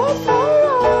 Or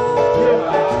sorrow.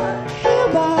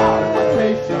 Hereby.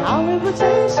 Our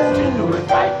invitation.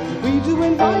 We do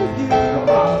invite you.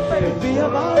 Be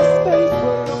of our space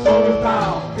world.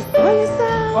 It's very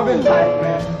sound. Of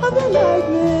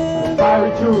enlightenment.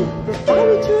 Fiery truth.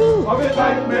 Of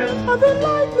enlightenment.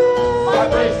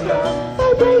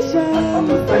 Vibration. From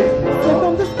the space world. Sent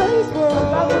from the space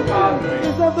world.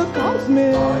 Is of the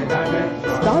cosmic.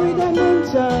 Starry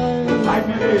dimension.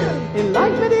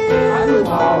 Enlightenment is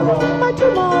my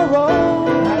tomorrow.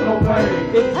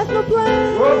 It has no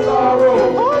pain.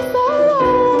 Or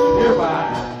sorrow.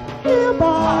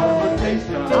 Hereby.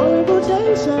 Our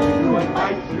invitation.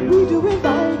 We do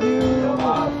invite you.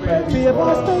 Be of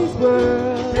our space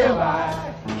world. Hereby.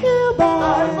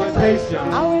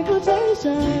 Our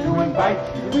invitation.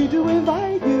 We do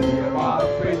invite you.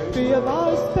 Be of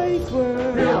our space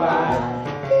world. Hereby.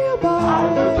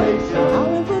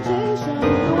 Our invitation.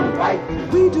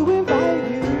 We do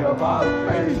invite you.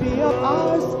 Be of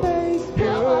our space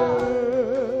world.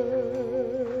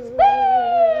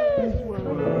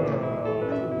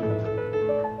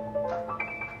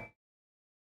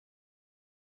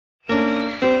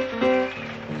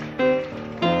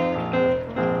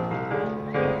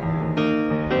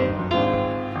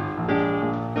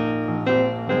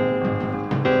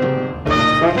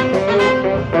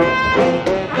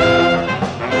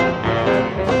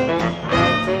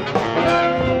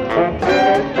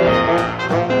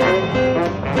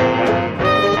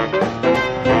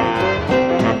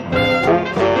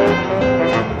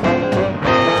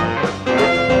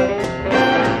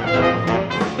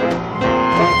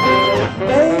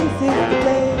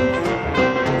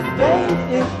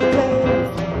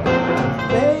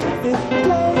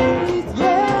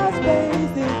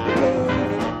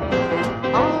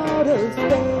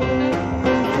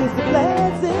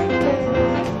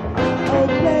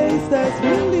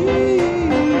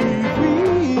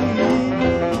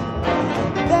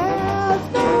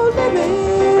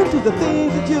 The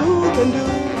things that you can do.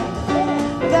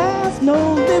 There's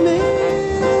no limit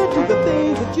to the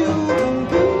things that you can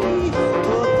do.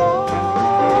 Your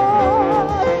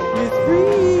thought is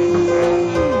free,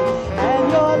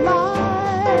 and your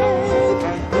life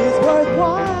is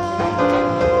worthwhile.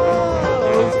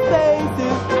 Space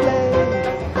is the place.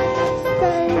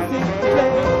 Space is the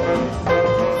place.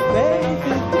 Space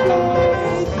is the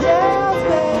place. Yeah,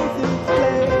 space is the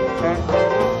place.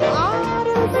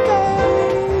 Outer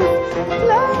space.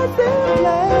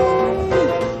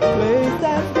 Place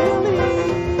that's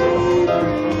really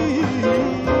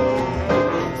free.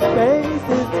 Space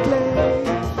is the place.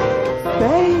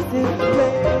 Space is the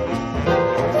place.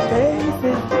 Space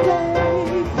is the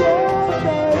place. Yeah,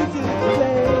 space is the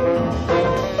place.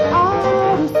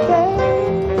 Outer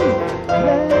space.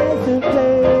 Pleasant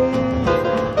place.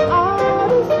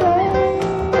 Outer space.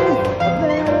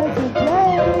 Pleasant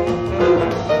place.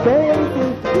 Space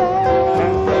is the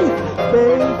place.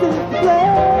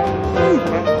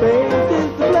 Space is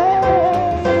the place. Space is the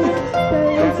place.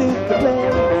 Space is the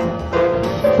place.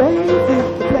 Space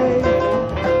is the place.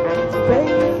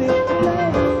 Space is the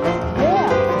place. Yeah,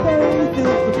 space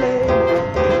is the place.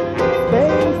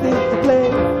 Space is the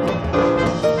place.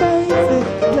 Space is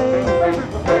the place.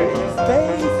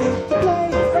 Space is the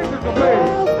place.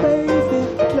 Well, space is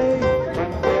the place.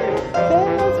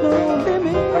 There's no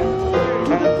limit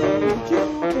to the things that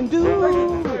you can do.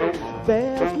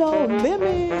 There's no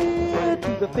limit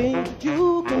to the things that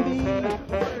you can be.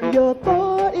 Your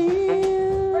thought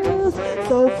is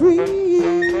so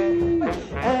free,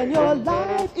 and your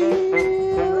life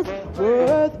is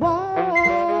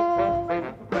worthwhile.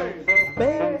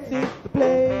 Space is the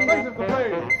place.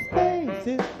 Space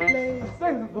is the place. Space is the place.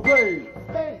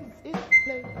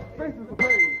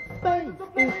 Space is the place. Space is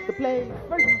the place. Space is the place. Space is the place.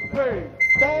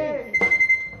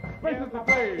 Space is the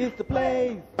place. Is the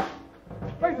place.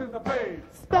 Space is the place.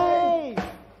 Space.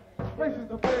 Space is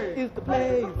the place. Is the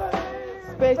place.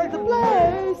 Space is the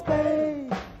place. Space.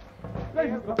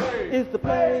 Space is the place. Is the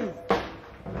place.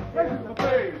 Space is the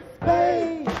place.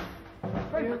 Space.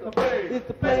 Space is the place. Is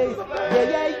the place. Yeah,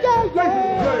 yeah, yeah,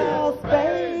 yeah.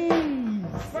 Space.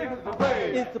 Space is the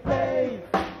place. It's the place.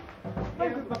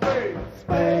 Space is the place.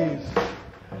 Space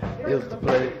is the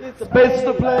place. It's the Space is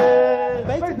the place.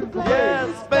 Space is the place.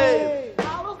 Yeah, space.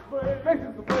 Outer space. Space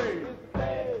is the place.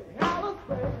 Outer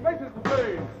space. Space is the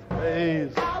place.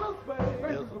 Space. Outer space.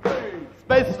 Space is the place.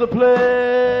 Space is the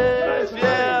place.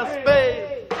 Yeah,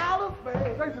 space. Outer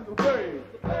space. Space is the place.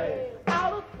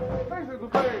 Outer space. Space is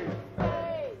the place.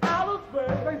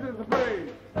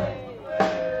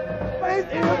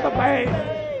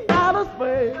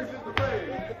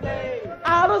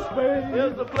 Outer space.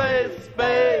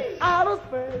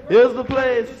 Space is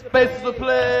the place. Space is the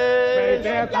place.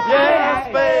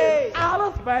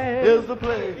 Outer space.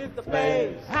 Space is the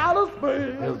place. Outer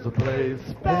space. Here's the place.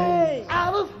 Space.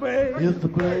 Outer space. Here's the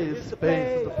place.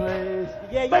 Space is the place.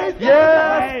 Yeah,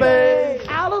 space.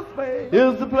 Outer space.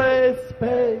 Here's the place.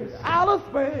 Space. Outer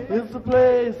space. Here's the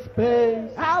place.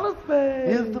 Space. Outer space.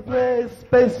 Here's the place.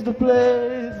 Space is the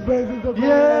place. Yeah.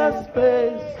 Yeah,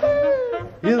 space. Outer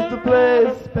space. Here's the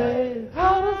place. Space.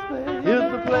 Outer space.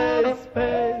 Here's the place.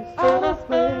 Space. Outer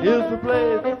space. Here's the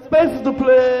place. Space is the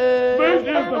place. Space is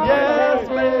the place. Yeah,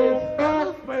 space.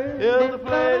 Here's the place. Space. Outer space. Here's the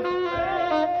place.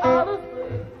 Space. Outer space.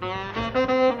 Here's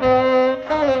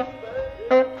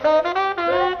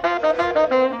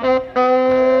the place.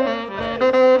 Space is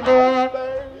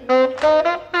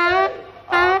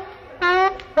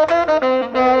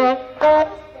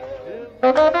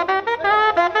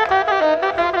the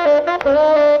place. Space is the Yeah,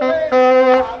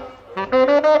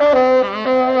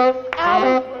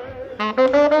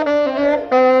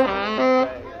 place.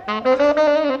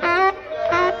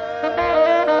 space.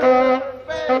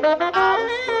 Outer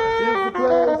space. Here's the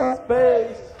place. Outer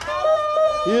space.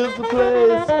 Here's the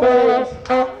place. Space.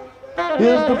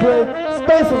 Here's the place.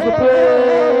 Space is the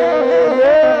place.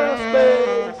 Yeah,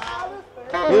 space.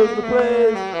 Here's the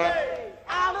place.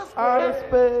 Outer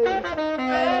space.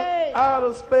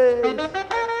 Outer space.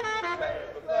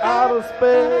 Outer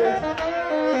space.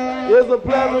 Here's a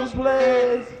pleasant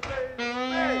place.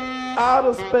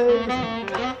 Outer space.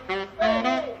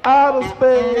 Outer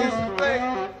space.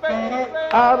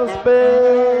 Outer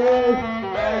space.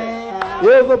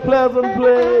 Here's a pleasant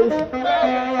place.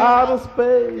 Outer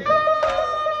space.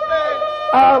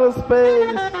 Outer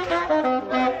space.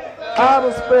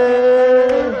 Outer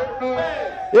space.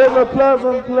 Here's a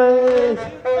pleasant place.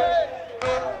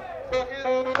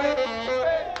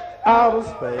 Outer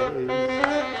space.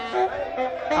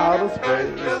 Outer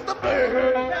space.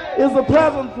 It's a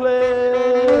pleasant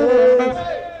place.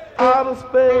 Outer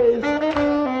space.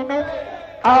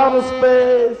 Outer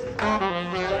space.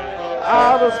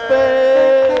 Outer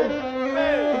space.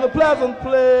 It's a pleasant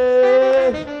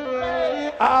place.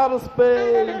 Outer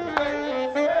space.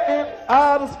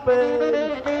 Outer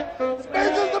space.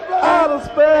 Outer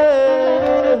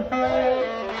space.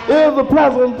 It's a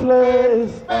pleasant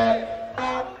place.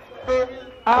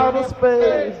 Outer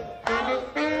space.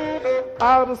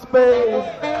 Outer space.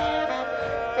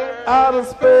 Outer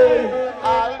space.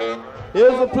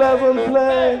 It's a pleasant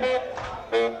place.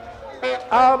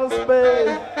 Outer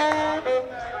space.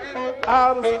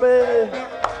 Outer space.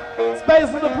 Space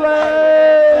is the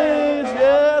place.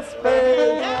 Yes,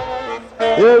 space.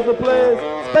 Here's the place.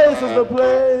 Space is the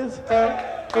place.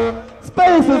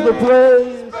 Space is the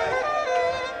place.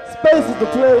 Space is the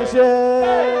place.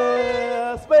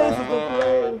 Yeah. Space is the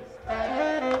place.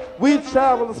 We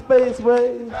travel the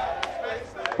spaceways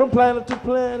from planet to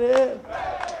planet.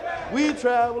 We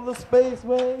travel the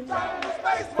spaceways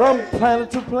from planet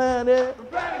to planet.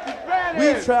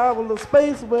 We travel the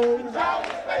spaceways.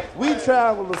 We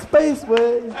travel the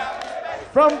spaceways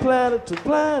from planet to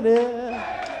planet.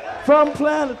 From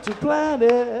planet to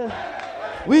planet.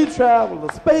 We travel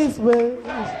the spaceways.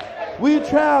 We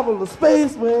travel the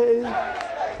spaceways.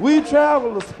 We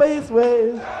travel the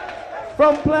spaceways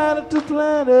from planet to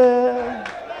planet.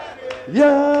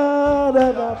 Yeah,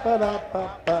 da da ba da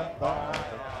ba ba ba.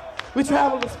 We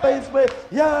travel the spaceways.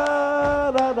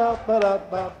 Yeah, da da ba da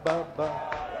ba ba ba.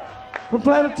 From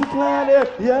planet to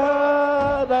planet.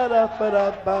 Yeah, da da ba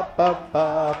da ba ba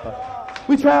ba ba.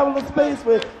 We travel the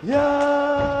spaceways.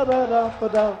 Yeah, da da ba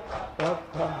da ba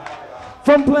ba.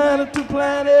 From planet to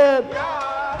planet.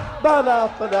 Ba da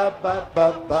ba da ba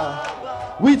ba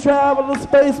ba. We travel the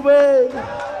spaceways.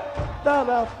 Da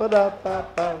da ba da ba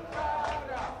ba.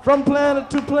 From planet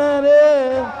to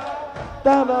planet.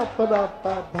 Da da ba da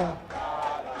ba ba.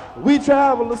 We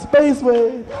travel the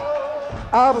spaceways.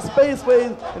 Outer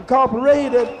spaceways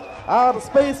incorporated. Outer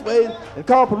spaceways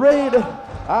incorporated.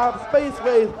 Outer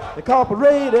spaceways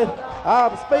incorporated.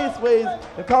 Outer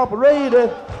spaceways incorporated.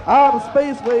 Outer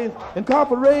spaceways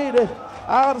incorporated.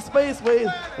 Outer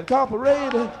spaceways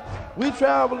incorporated. We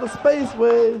travel the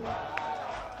spaceways.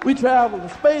 We travel the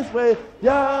spaceways,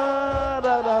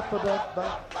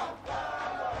 ya-da-da-da-da-da.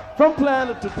 From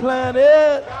planet to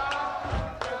planet.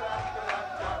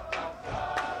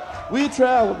 We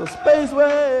travel the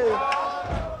spaceways.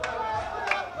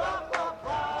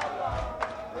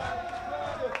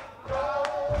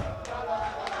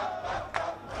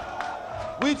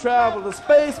 We travel the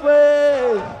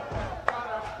spaceways.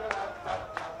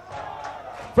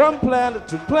 From planet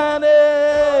to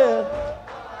planet.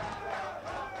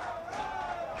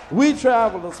 We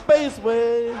travel the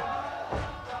spaceways.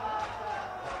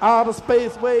 Outer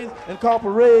Spaceways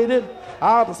Incorporated.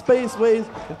 Outer Spaceways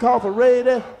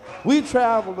Incorporated. We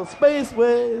travel the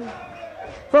spaceways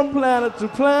from planet to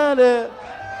planet.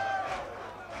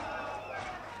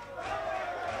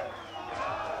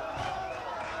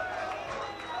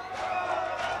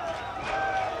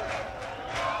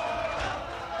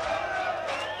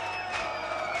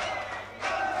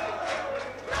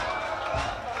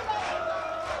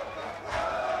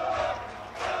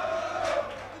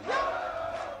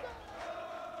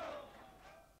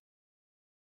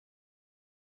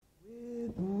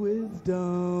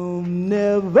 Wisdom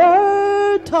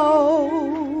never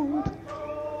told,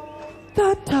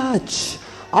 the touch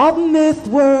of myth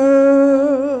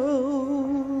world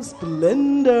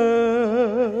splendor,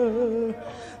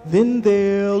 then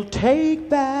they'll take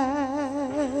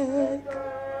back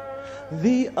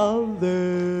the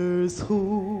others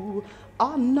who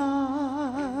are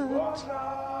not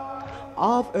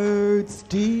of Earth's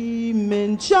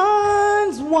dimensions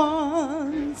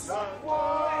once.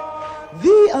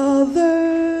 The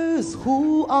others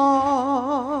who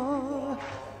are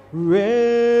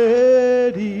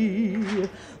ready,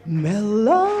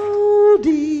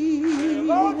 melody,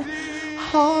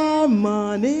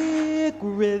 harmonic,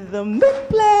 rhythmic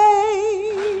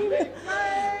play,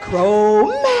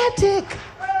 chromatic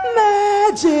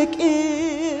magic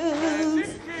is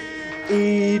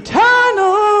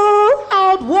eternal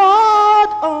outward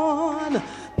on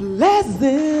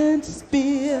pleasant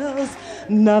spills.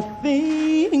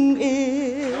 Nothing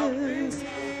is,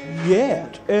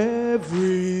 yet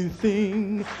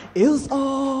everything is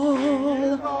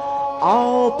all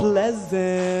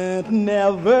pleasant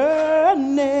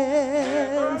neverness,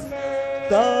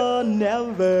 the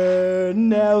never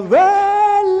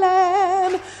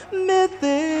land,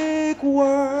 mythic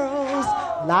worlds,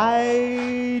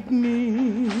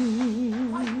 lightning,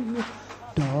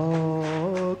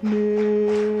 darkness.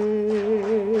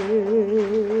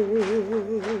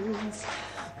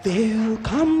 They'll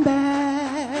come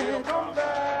back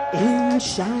in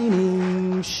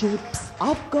shining ships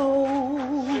of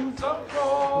gold,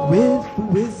 with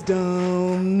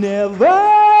wisdom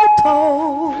never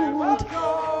told,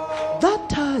 the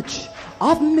touch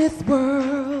of myth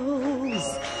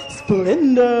worlds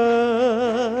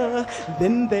splendor.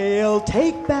 Then they'll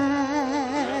take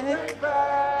back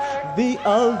the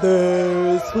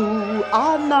others who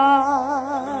are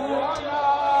not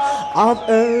of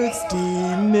Earth's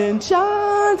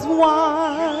dimensions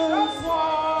once.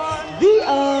 The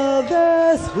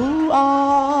others who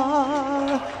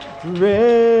are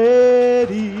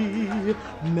ready,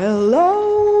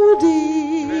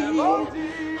 melody,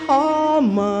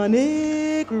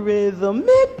 harmonic,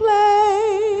 rhythmic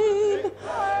plane,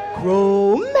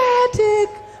 chromatic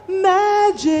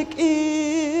magic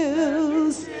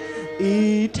is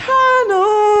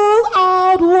eternal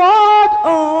outward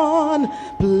on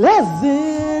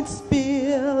pleasant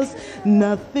spills.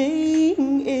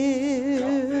 Nothing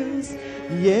is,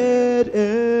 yet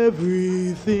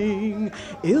everything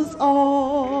is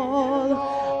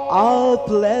all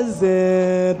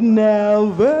pleasant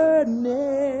neverness,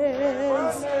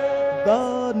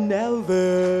 the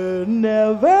never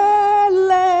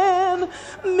land,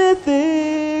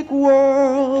 mythic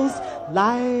worlds,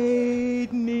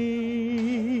 lightning,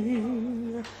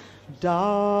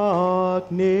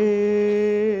 darkness.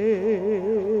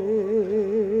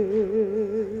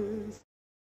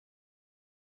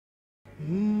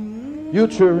 You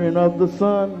children of the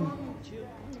sun,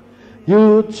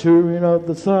 you children of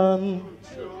the sun,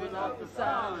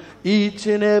 each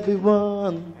and every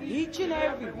one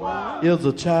is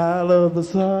a child of the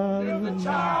sun.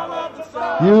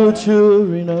 You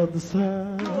children of the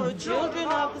sun,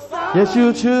 yes,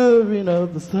 you children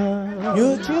of the sun,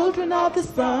 you children of the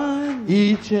sun,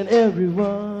 each and every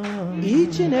one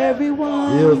is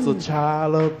a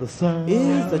child of the sun.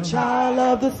 Is a child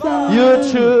of the sun. You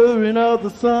children of the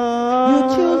sun, you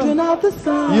children of the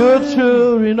sun, you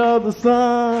children of the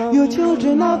sun, you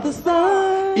children of the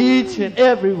sun, each and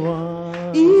every one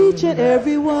Each and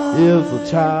every one is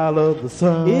a child of the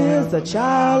sun. Is a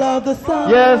child of the sun.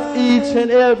 Yes, each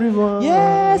and every one.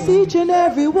 Yes, each and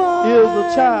every one is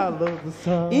a child of the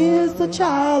sun. Is a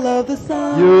child of the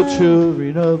sun. You're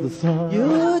children of the sun.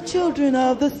 You're children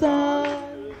of the sun.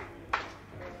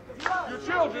 You're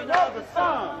children of the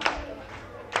sun.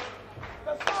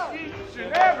 Each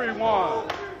and every one.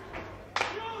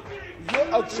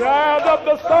 You're a child of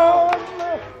the sun.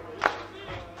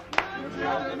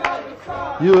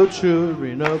 You're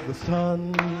children of the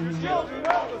sun. Children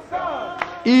of the sun.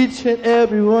 Each and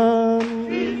every one.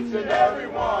 Each and every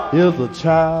one. Is a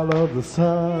child of the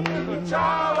sun. Is a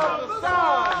child of the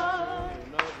sun.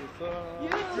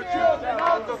 You're children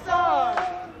of the sun.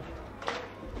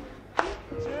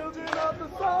 Children of the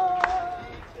sun.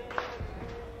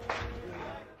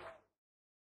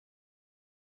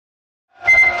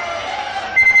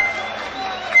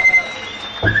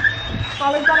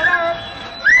 Falling planet Earth.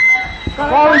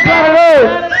 Falling planet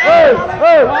Earth. Hey,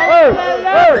 hey, hey,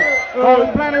 hey.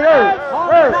 Falling planet Earth.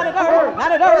 Planet Earth.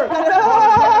 Planet Earth. Planet Earth.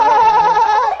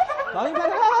 Falling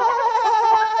planet Earth.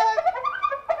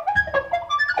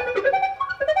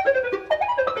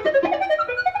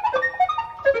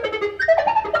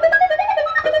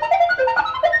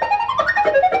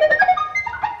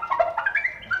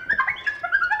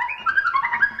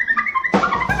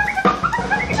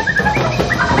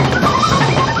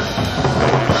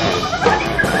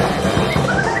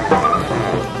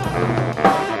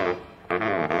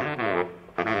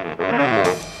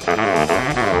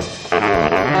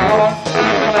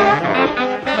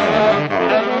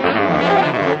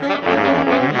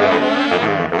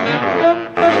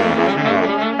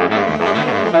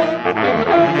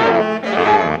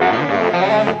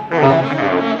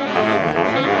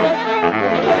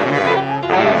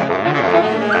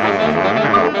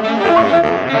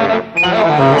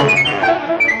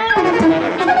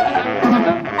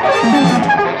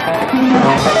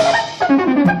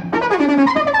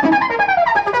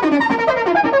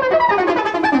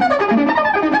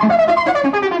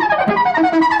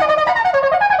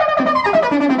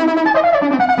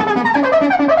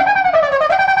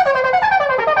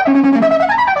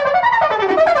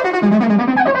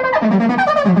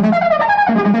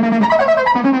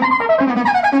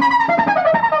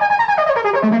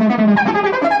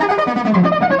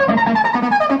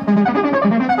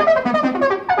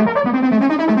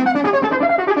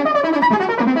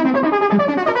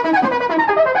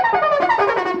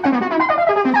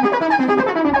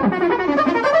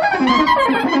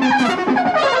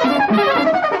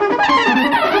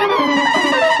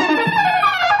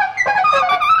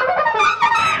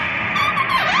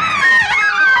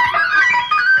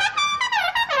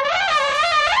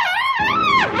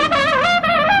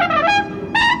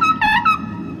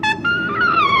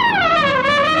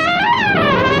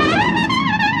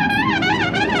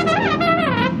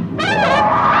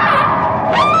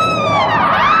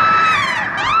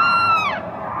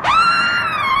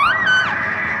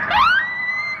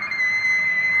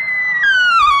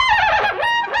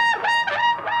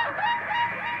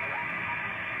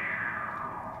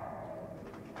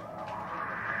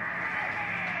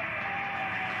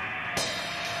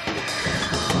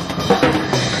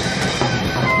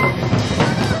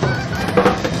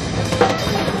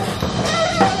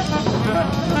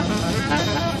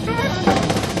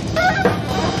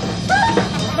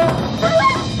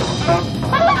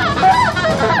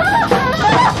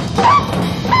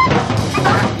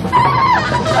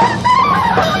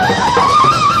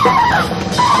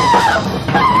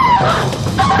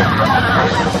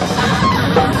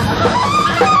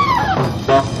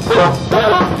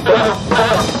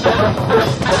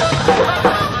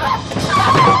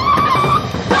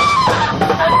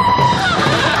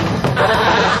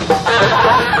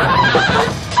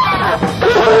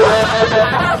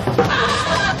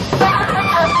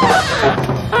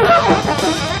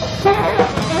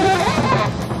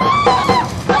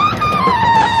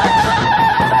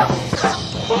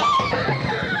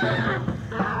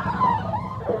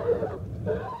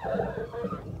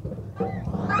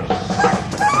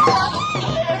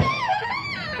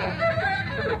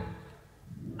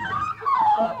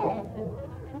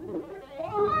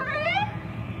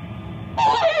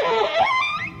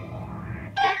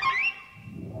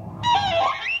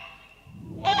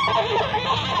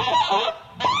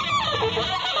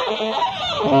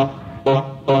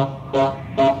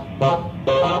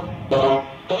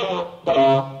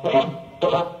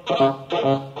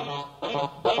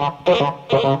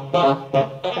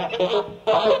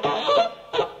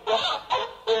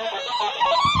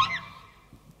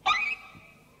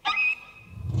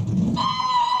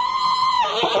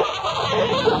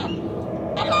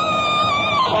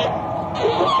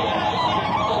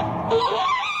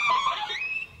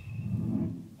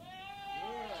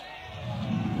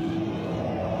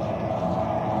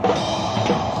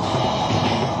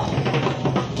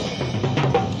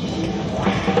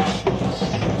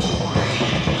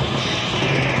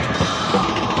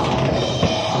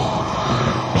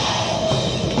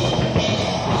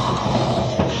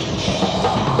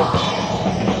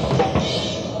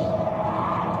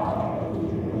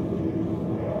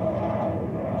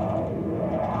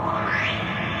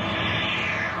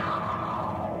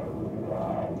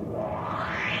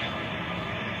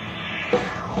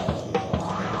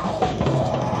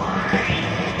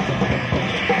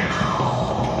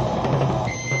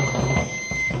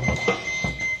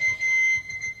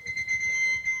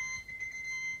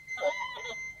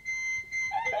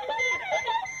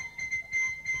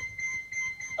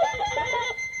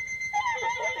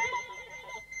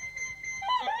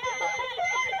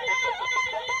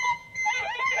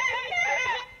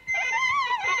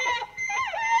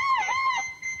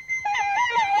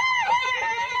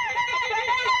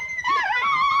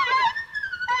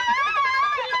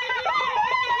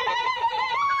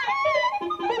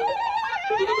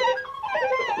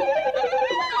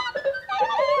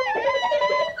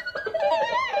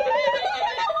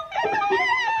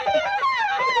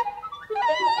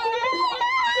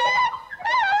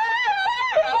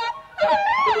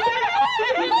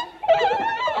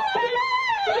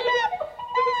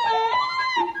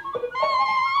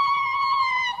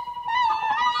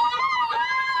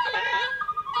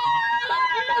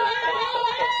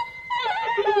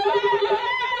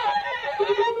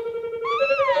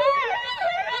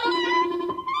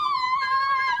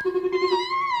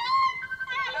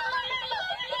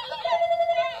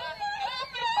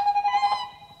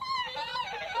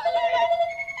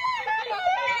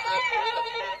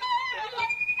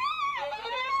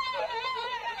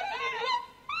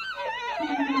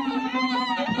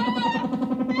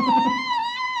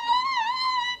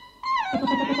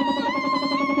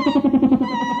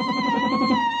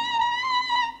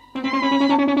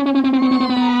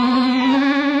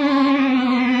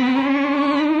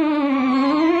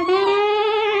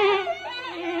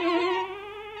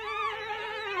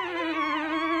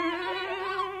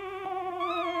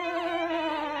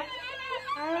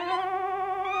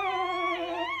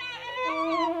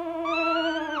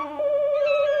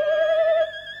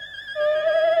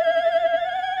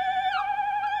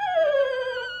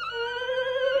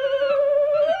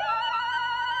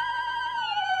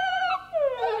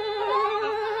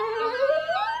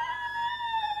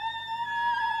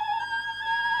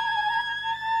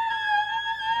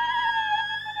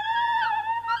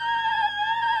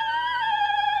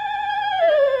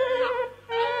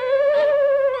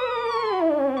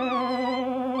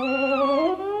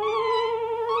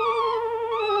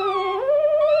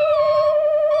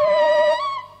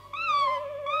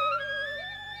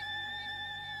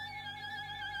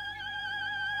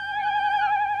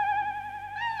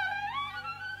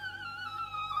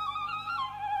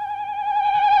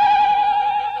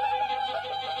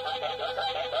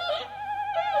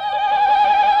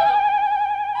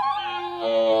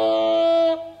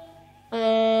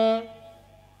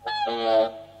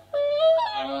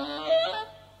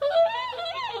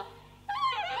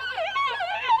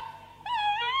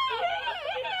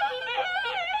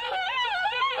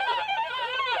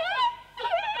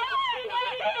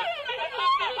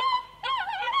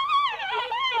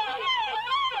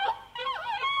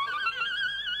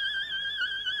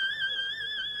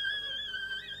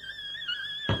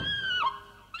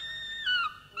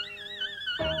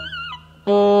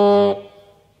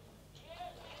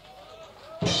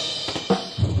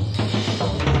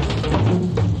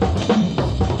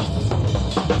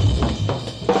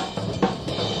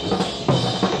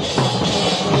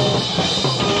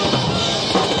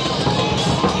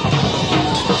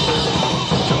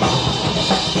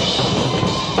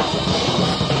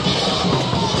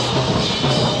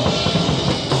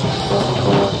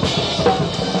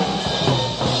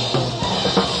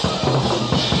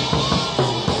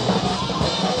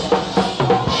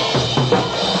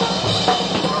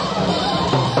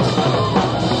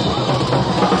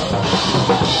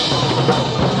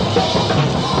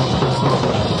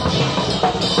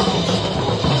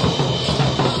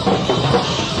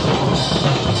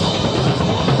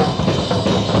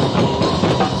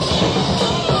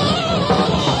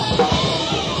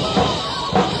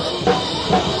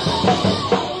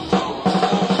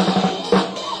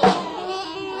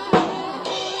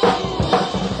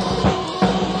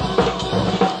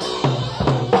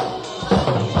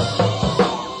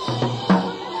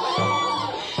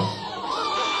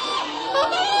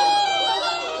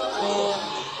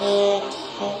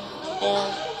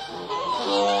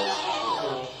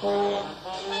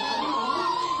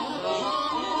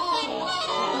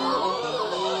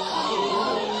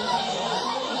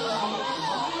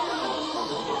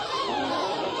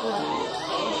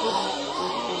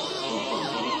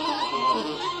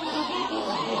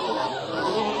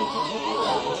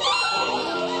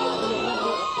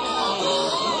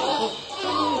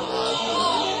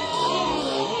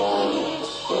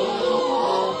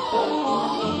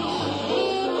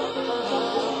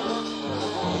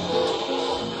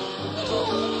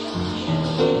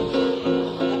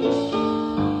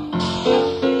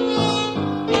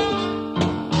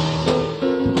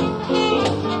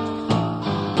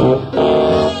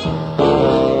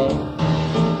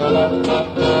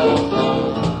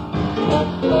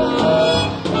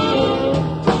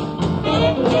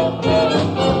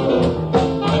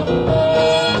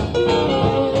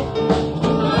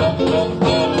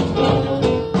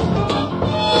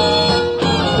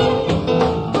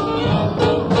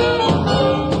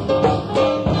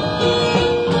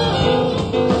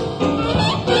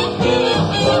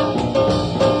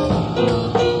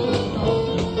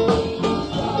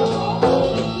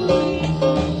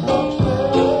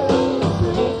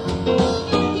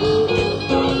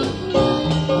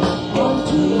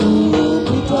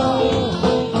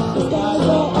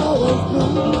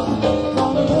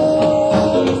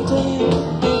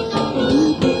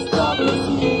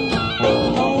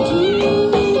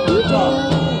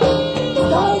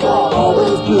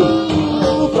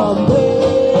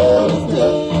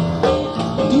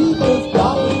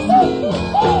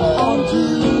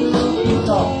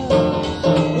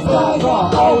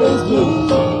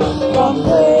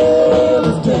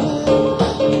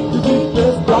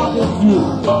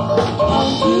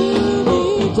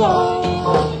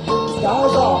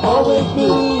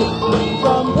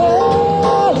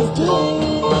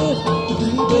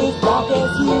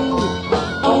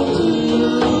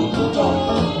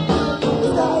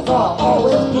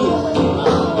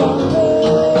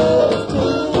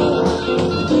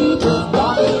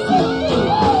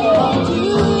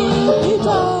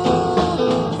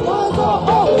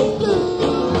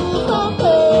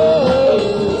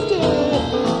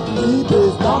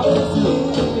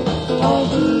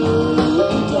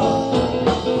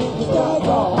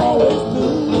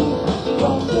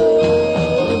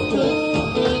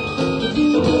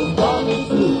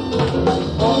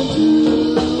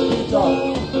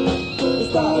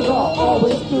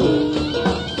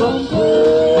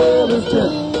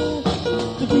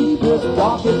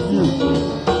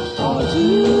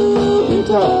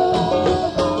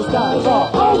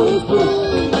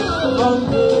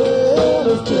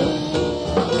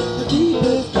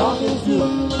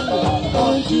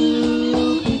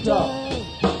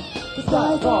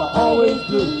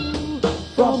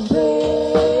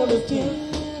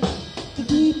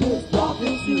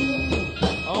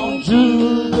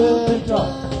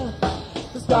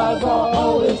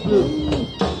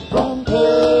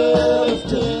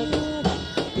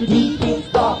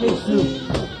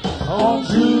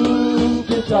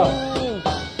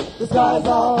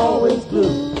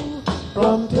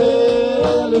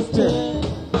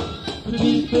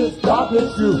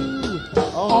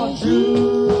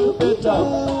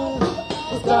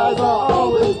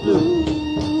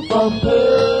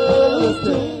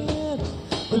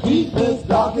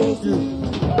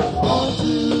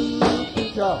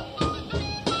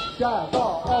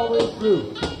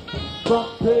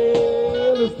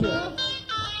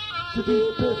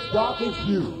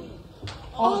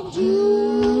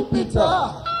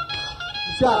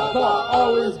 skies are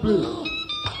always blue.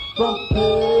 From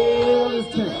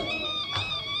palest tint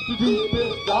to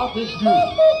deepest, darkest blue.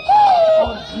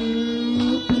 On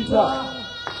Jupiter,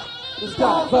 the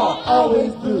skies are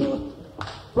always blue.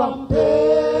 From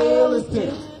palest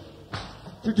tint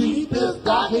to deepest,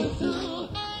 darkest blue.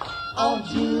 On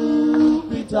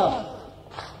Jupiter,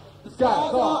 the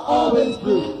skies are always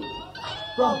blue.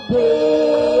 From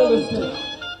palest tint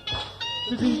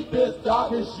to deepest,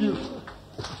 darkest blue.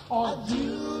 On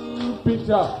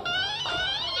Jupiter.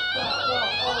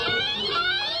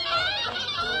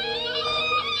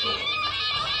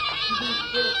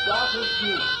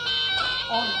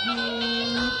 On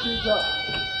Jupiter,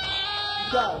 the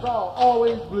skies are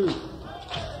always blue.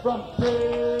 From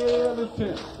palest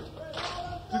tint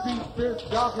to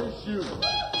deepest, darkest hue.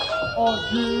 On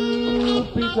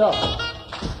Jupiter,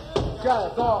 the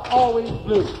skies are always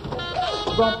blue.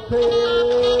 From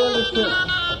palest tint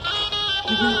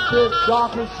to deepest,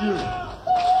 darkest hue.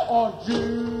 On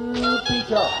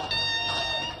Jupiter,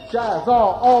 skies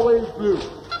are always blue.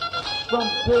 From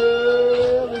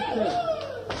palest tint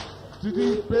to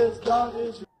deepest,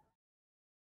 darkest hue.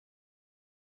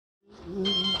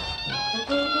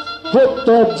 Hit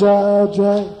that Jive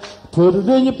Jack, put it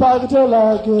in your pocket till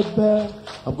I get back.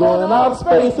 I'm going out of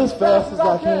space as fast as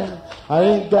I can. I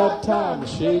ain't got time to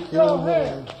shake your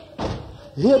hand.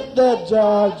 Hit that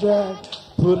Jive Jack,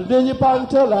 put it in your pocket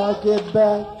till I get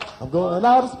back. I'm going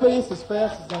out of space as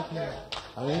fast as I can.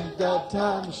 I ain't got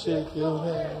time to shake your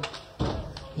hand.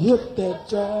 Hit that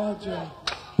Jive Jack,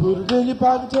 put it in your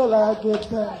pocket till I get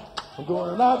back. I'm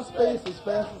going out of space as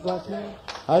fast as I can.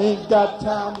 I ain't got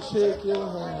time to shake your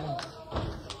hand.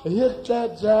 Hit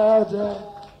that Jive Jack,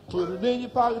 put it in your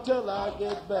pocket till I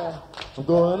get back. I'm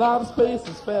going out of space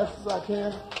as fast as I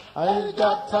can. I ain't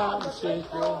got time to shake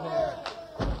your hand.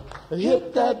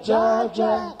 Hit that Jive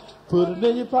Jack, put it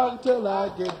in your pocket till I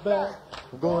get back.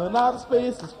 I'm going out of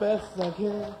space as fast as I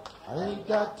can. I ain't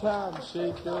got time to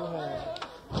shake your hand.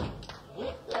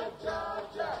 Hit that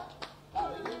Jive Jack,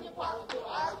 put it in your pocket till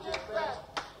I get back.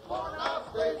 Going out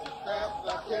of space as fast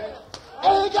as I can.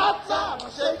 I ain't got time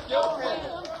to shake your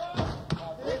hand.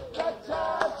 Hit that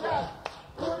Jive Jack,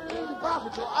 put it in your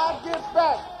pocket till I get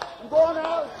back. I'm going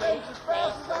out of space as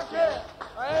fast as I can.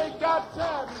 I ain't got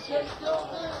time to shake your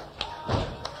hand.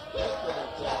 Hit that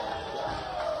Jive Jack,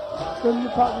 put it in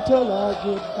your pocket till I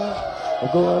get back.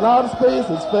 I'm going out of space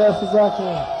as fast as I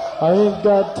can. I ain't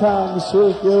got time to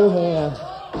shake your hand.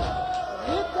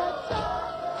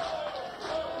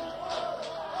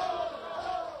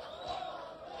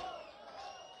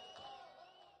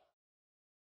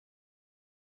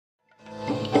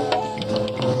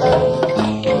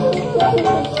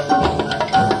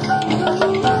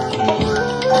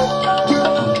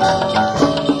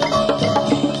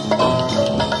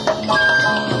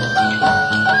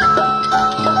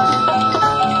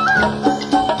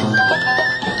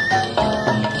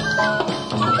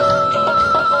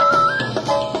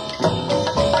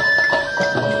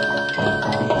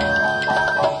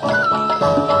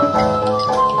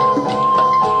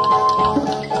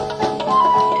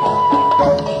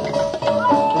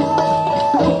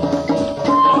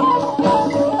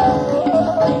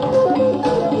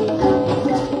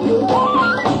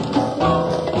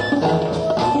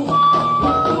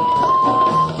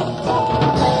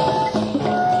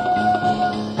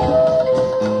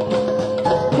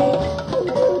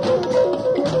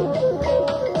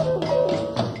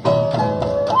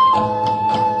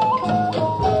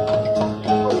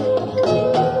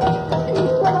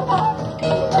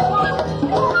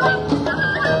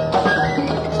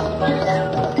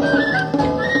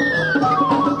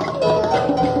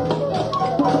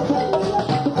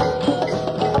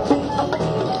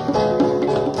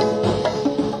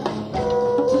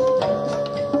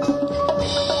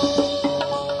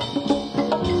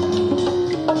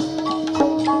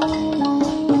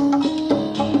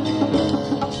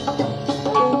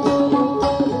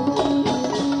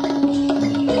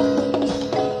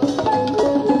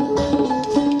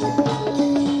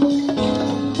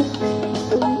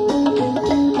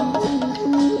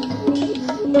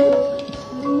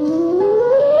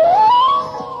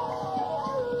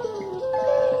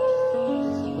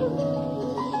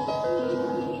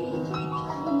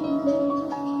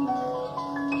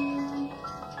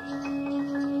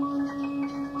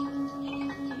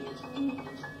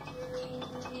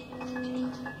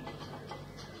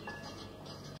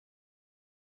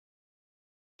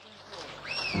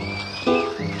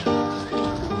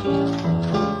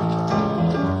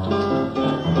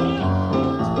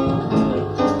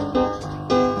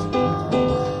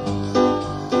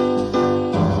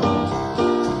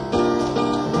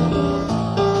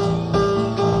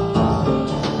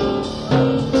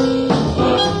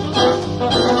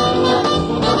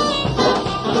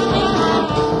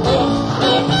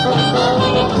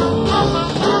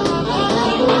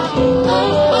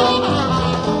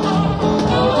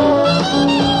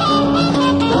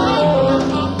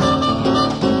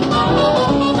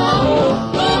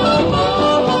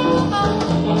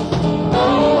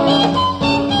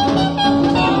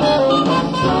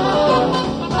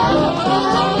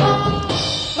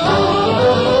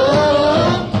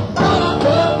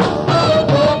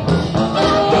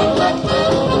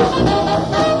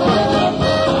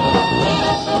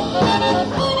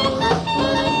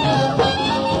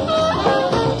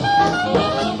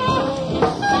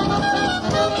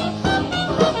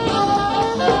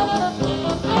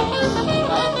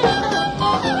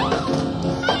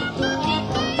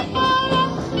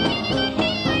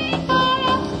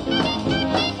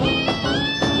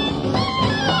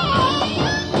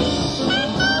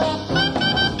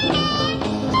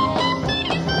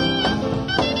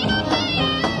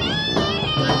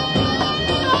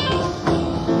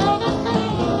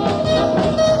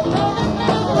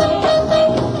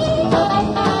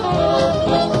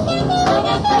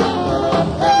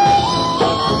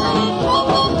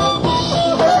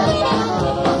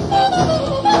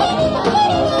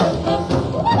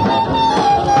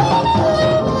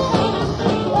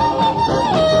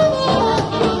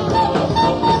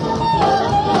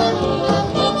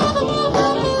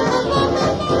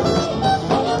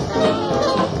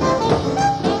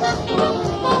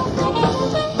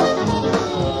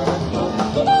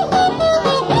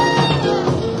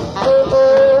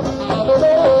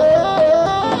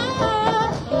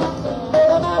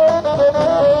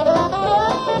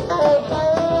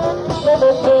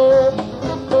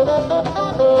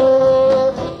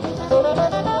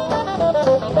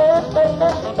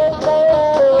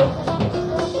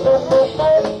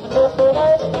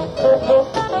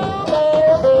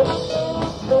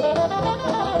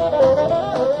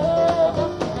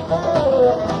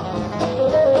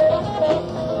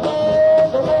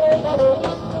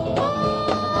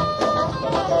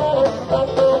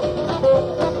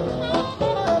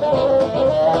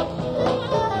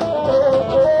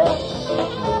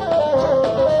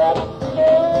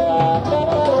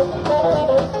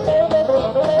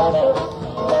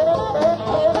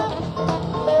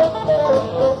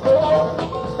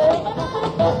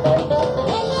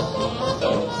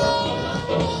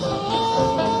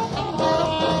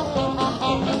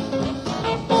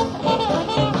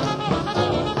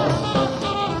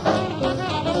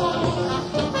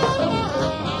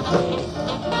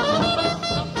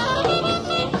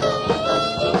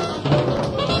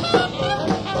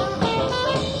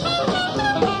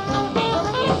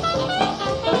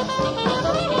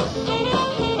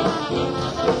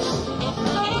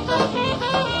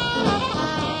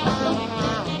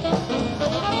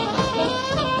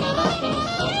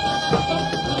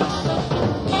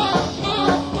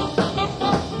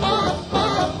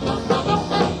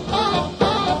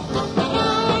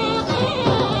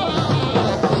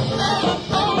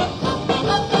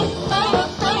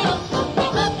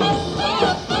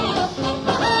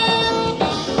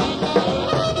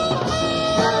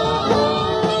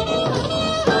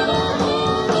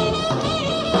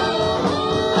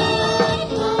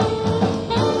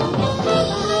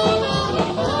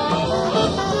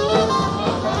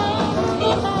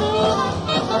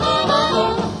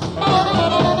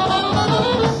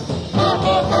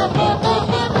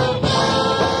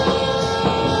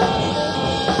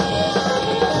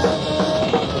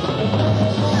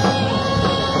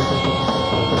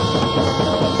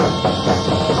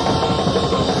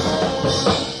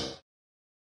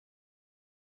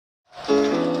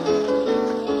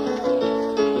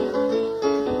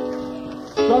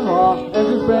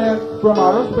 and his band from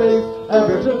outer space have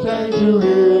entertained you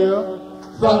here.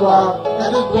 Sun Ra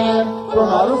and his band from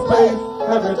outer space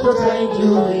have entertained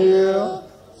you here.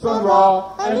 Sun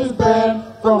Ra and his band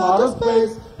from outer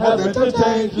space have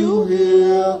entertained you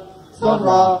here. Sun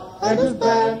Ra and his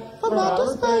band from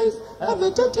outer space have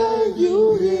entertained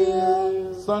you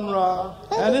here. Sun Ra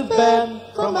and his band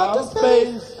from outer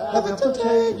space have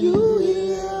entertained you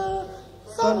here.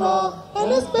 Sun Ra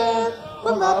and his band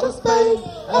from outer space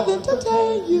have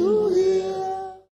entertained you here.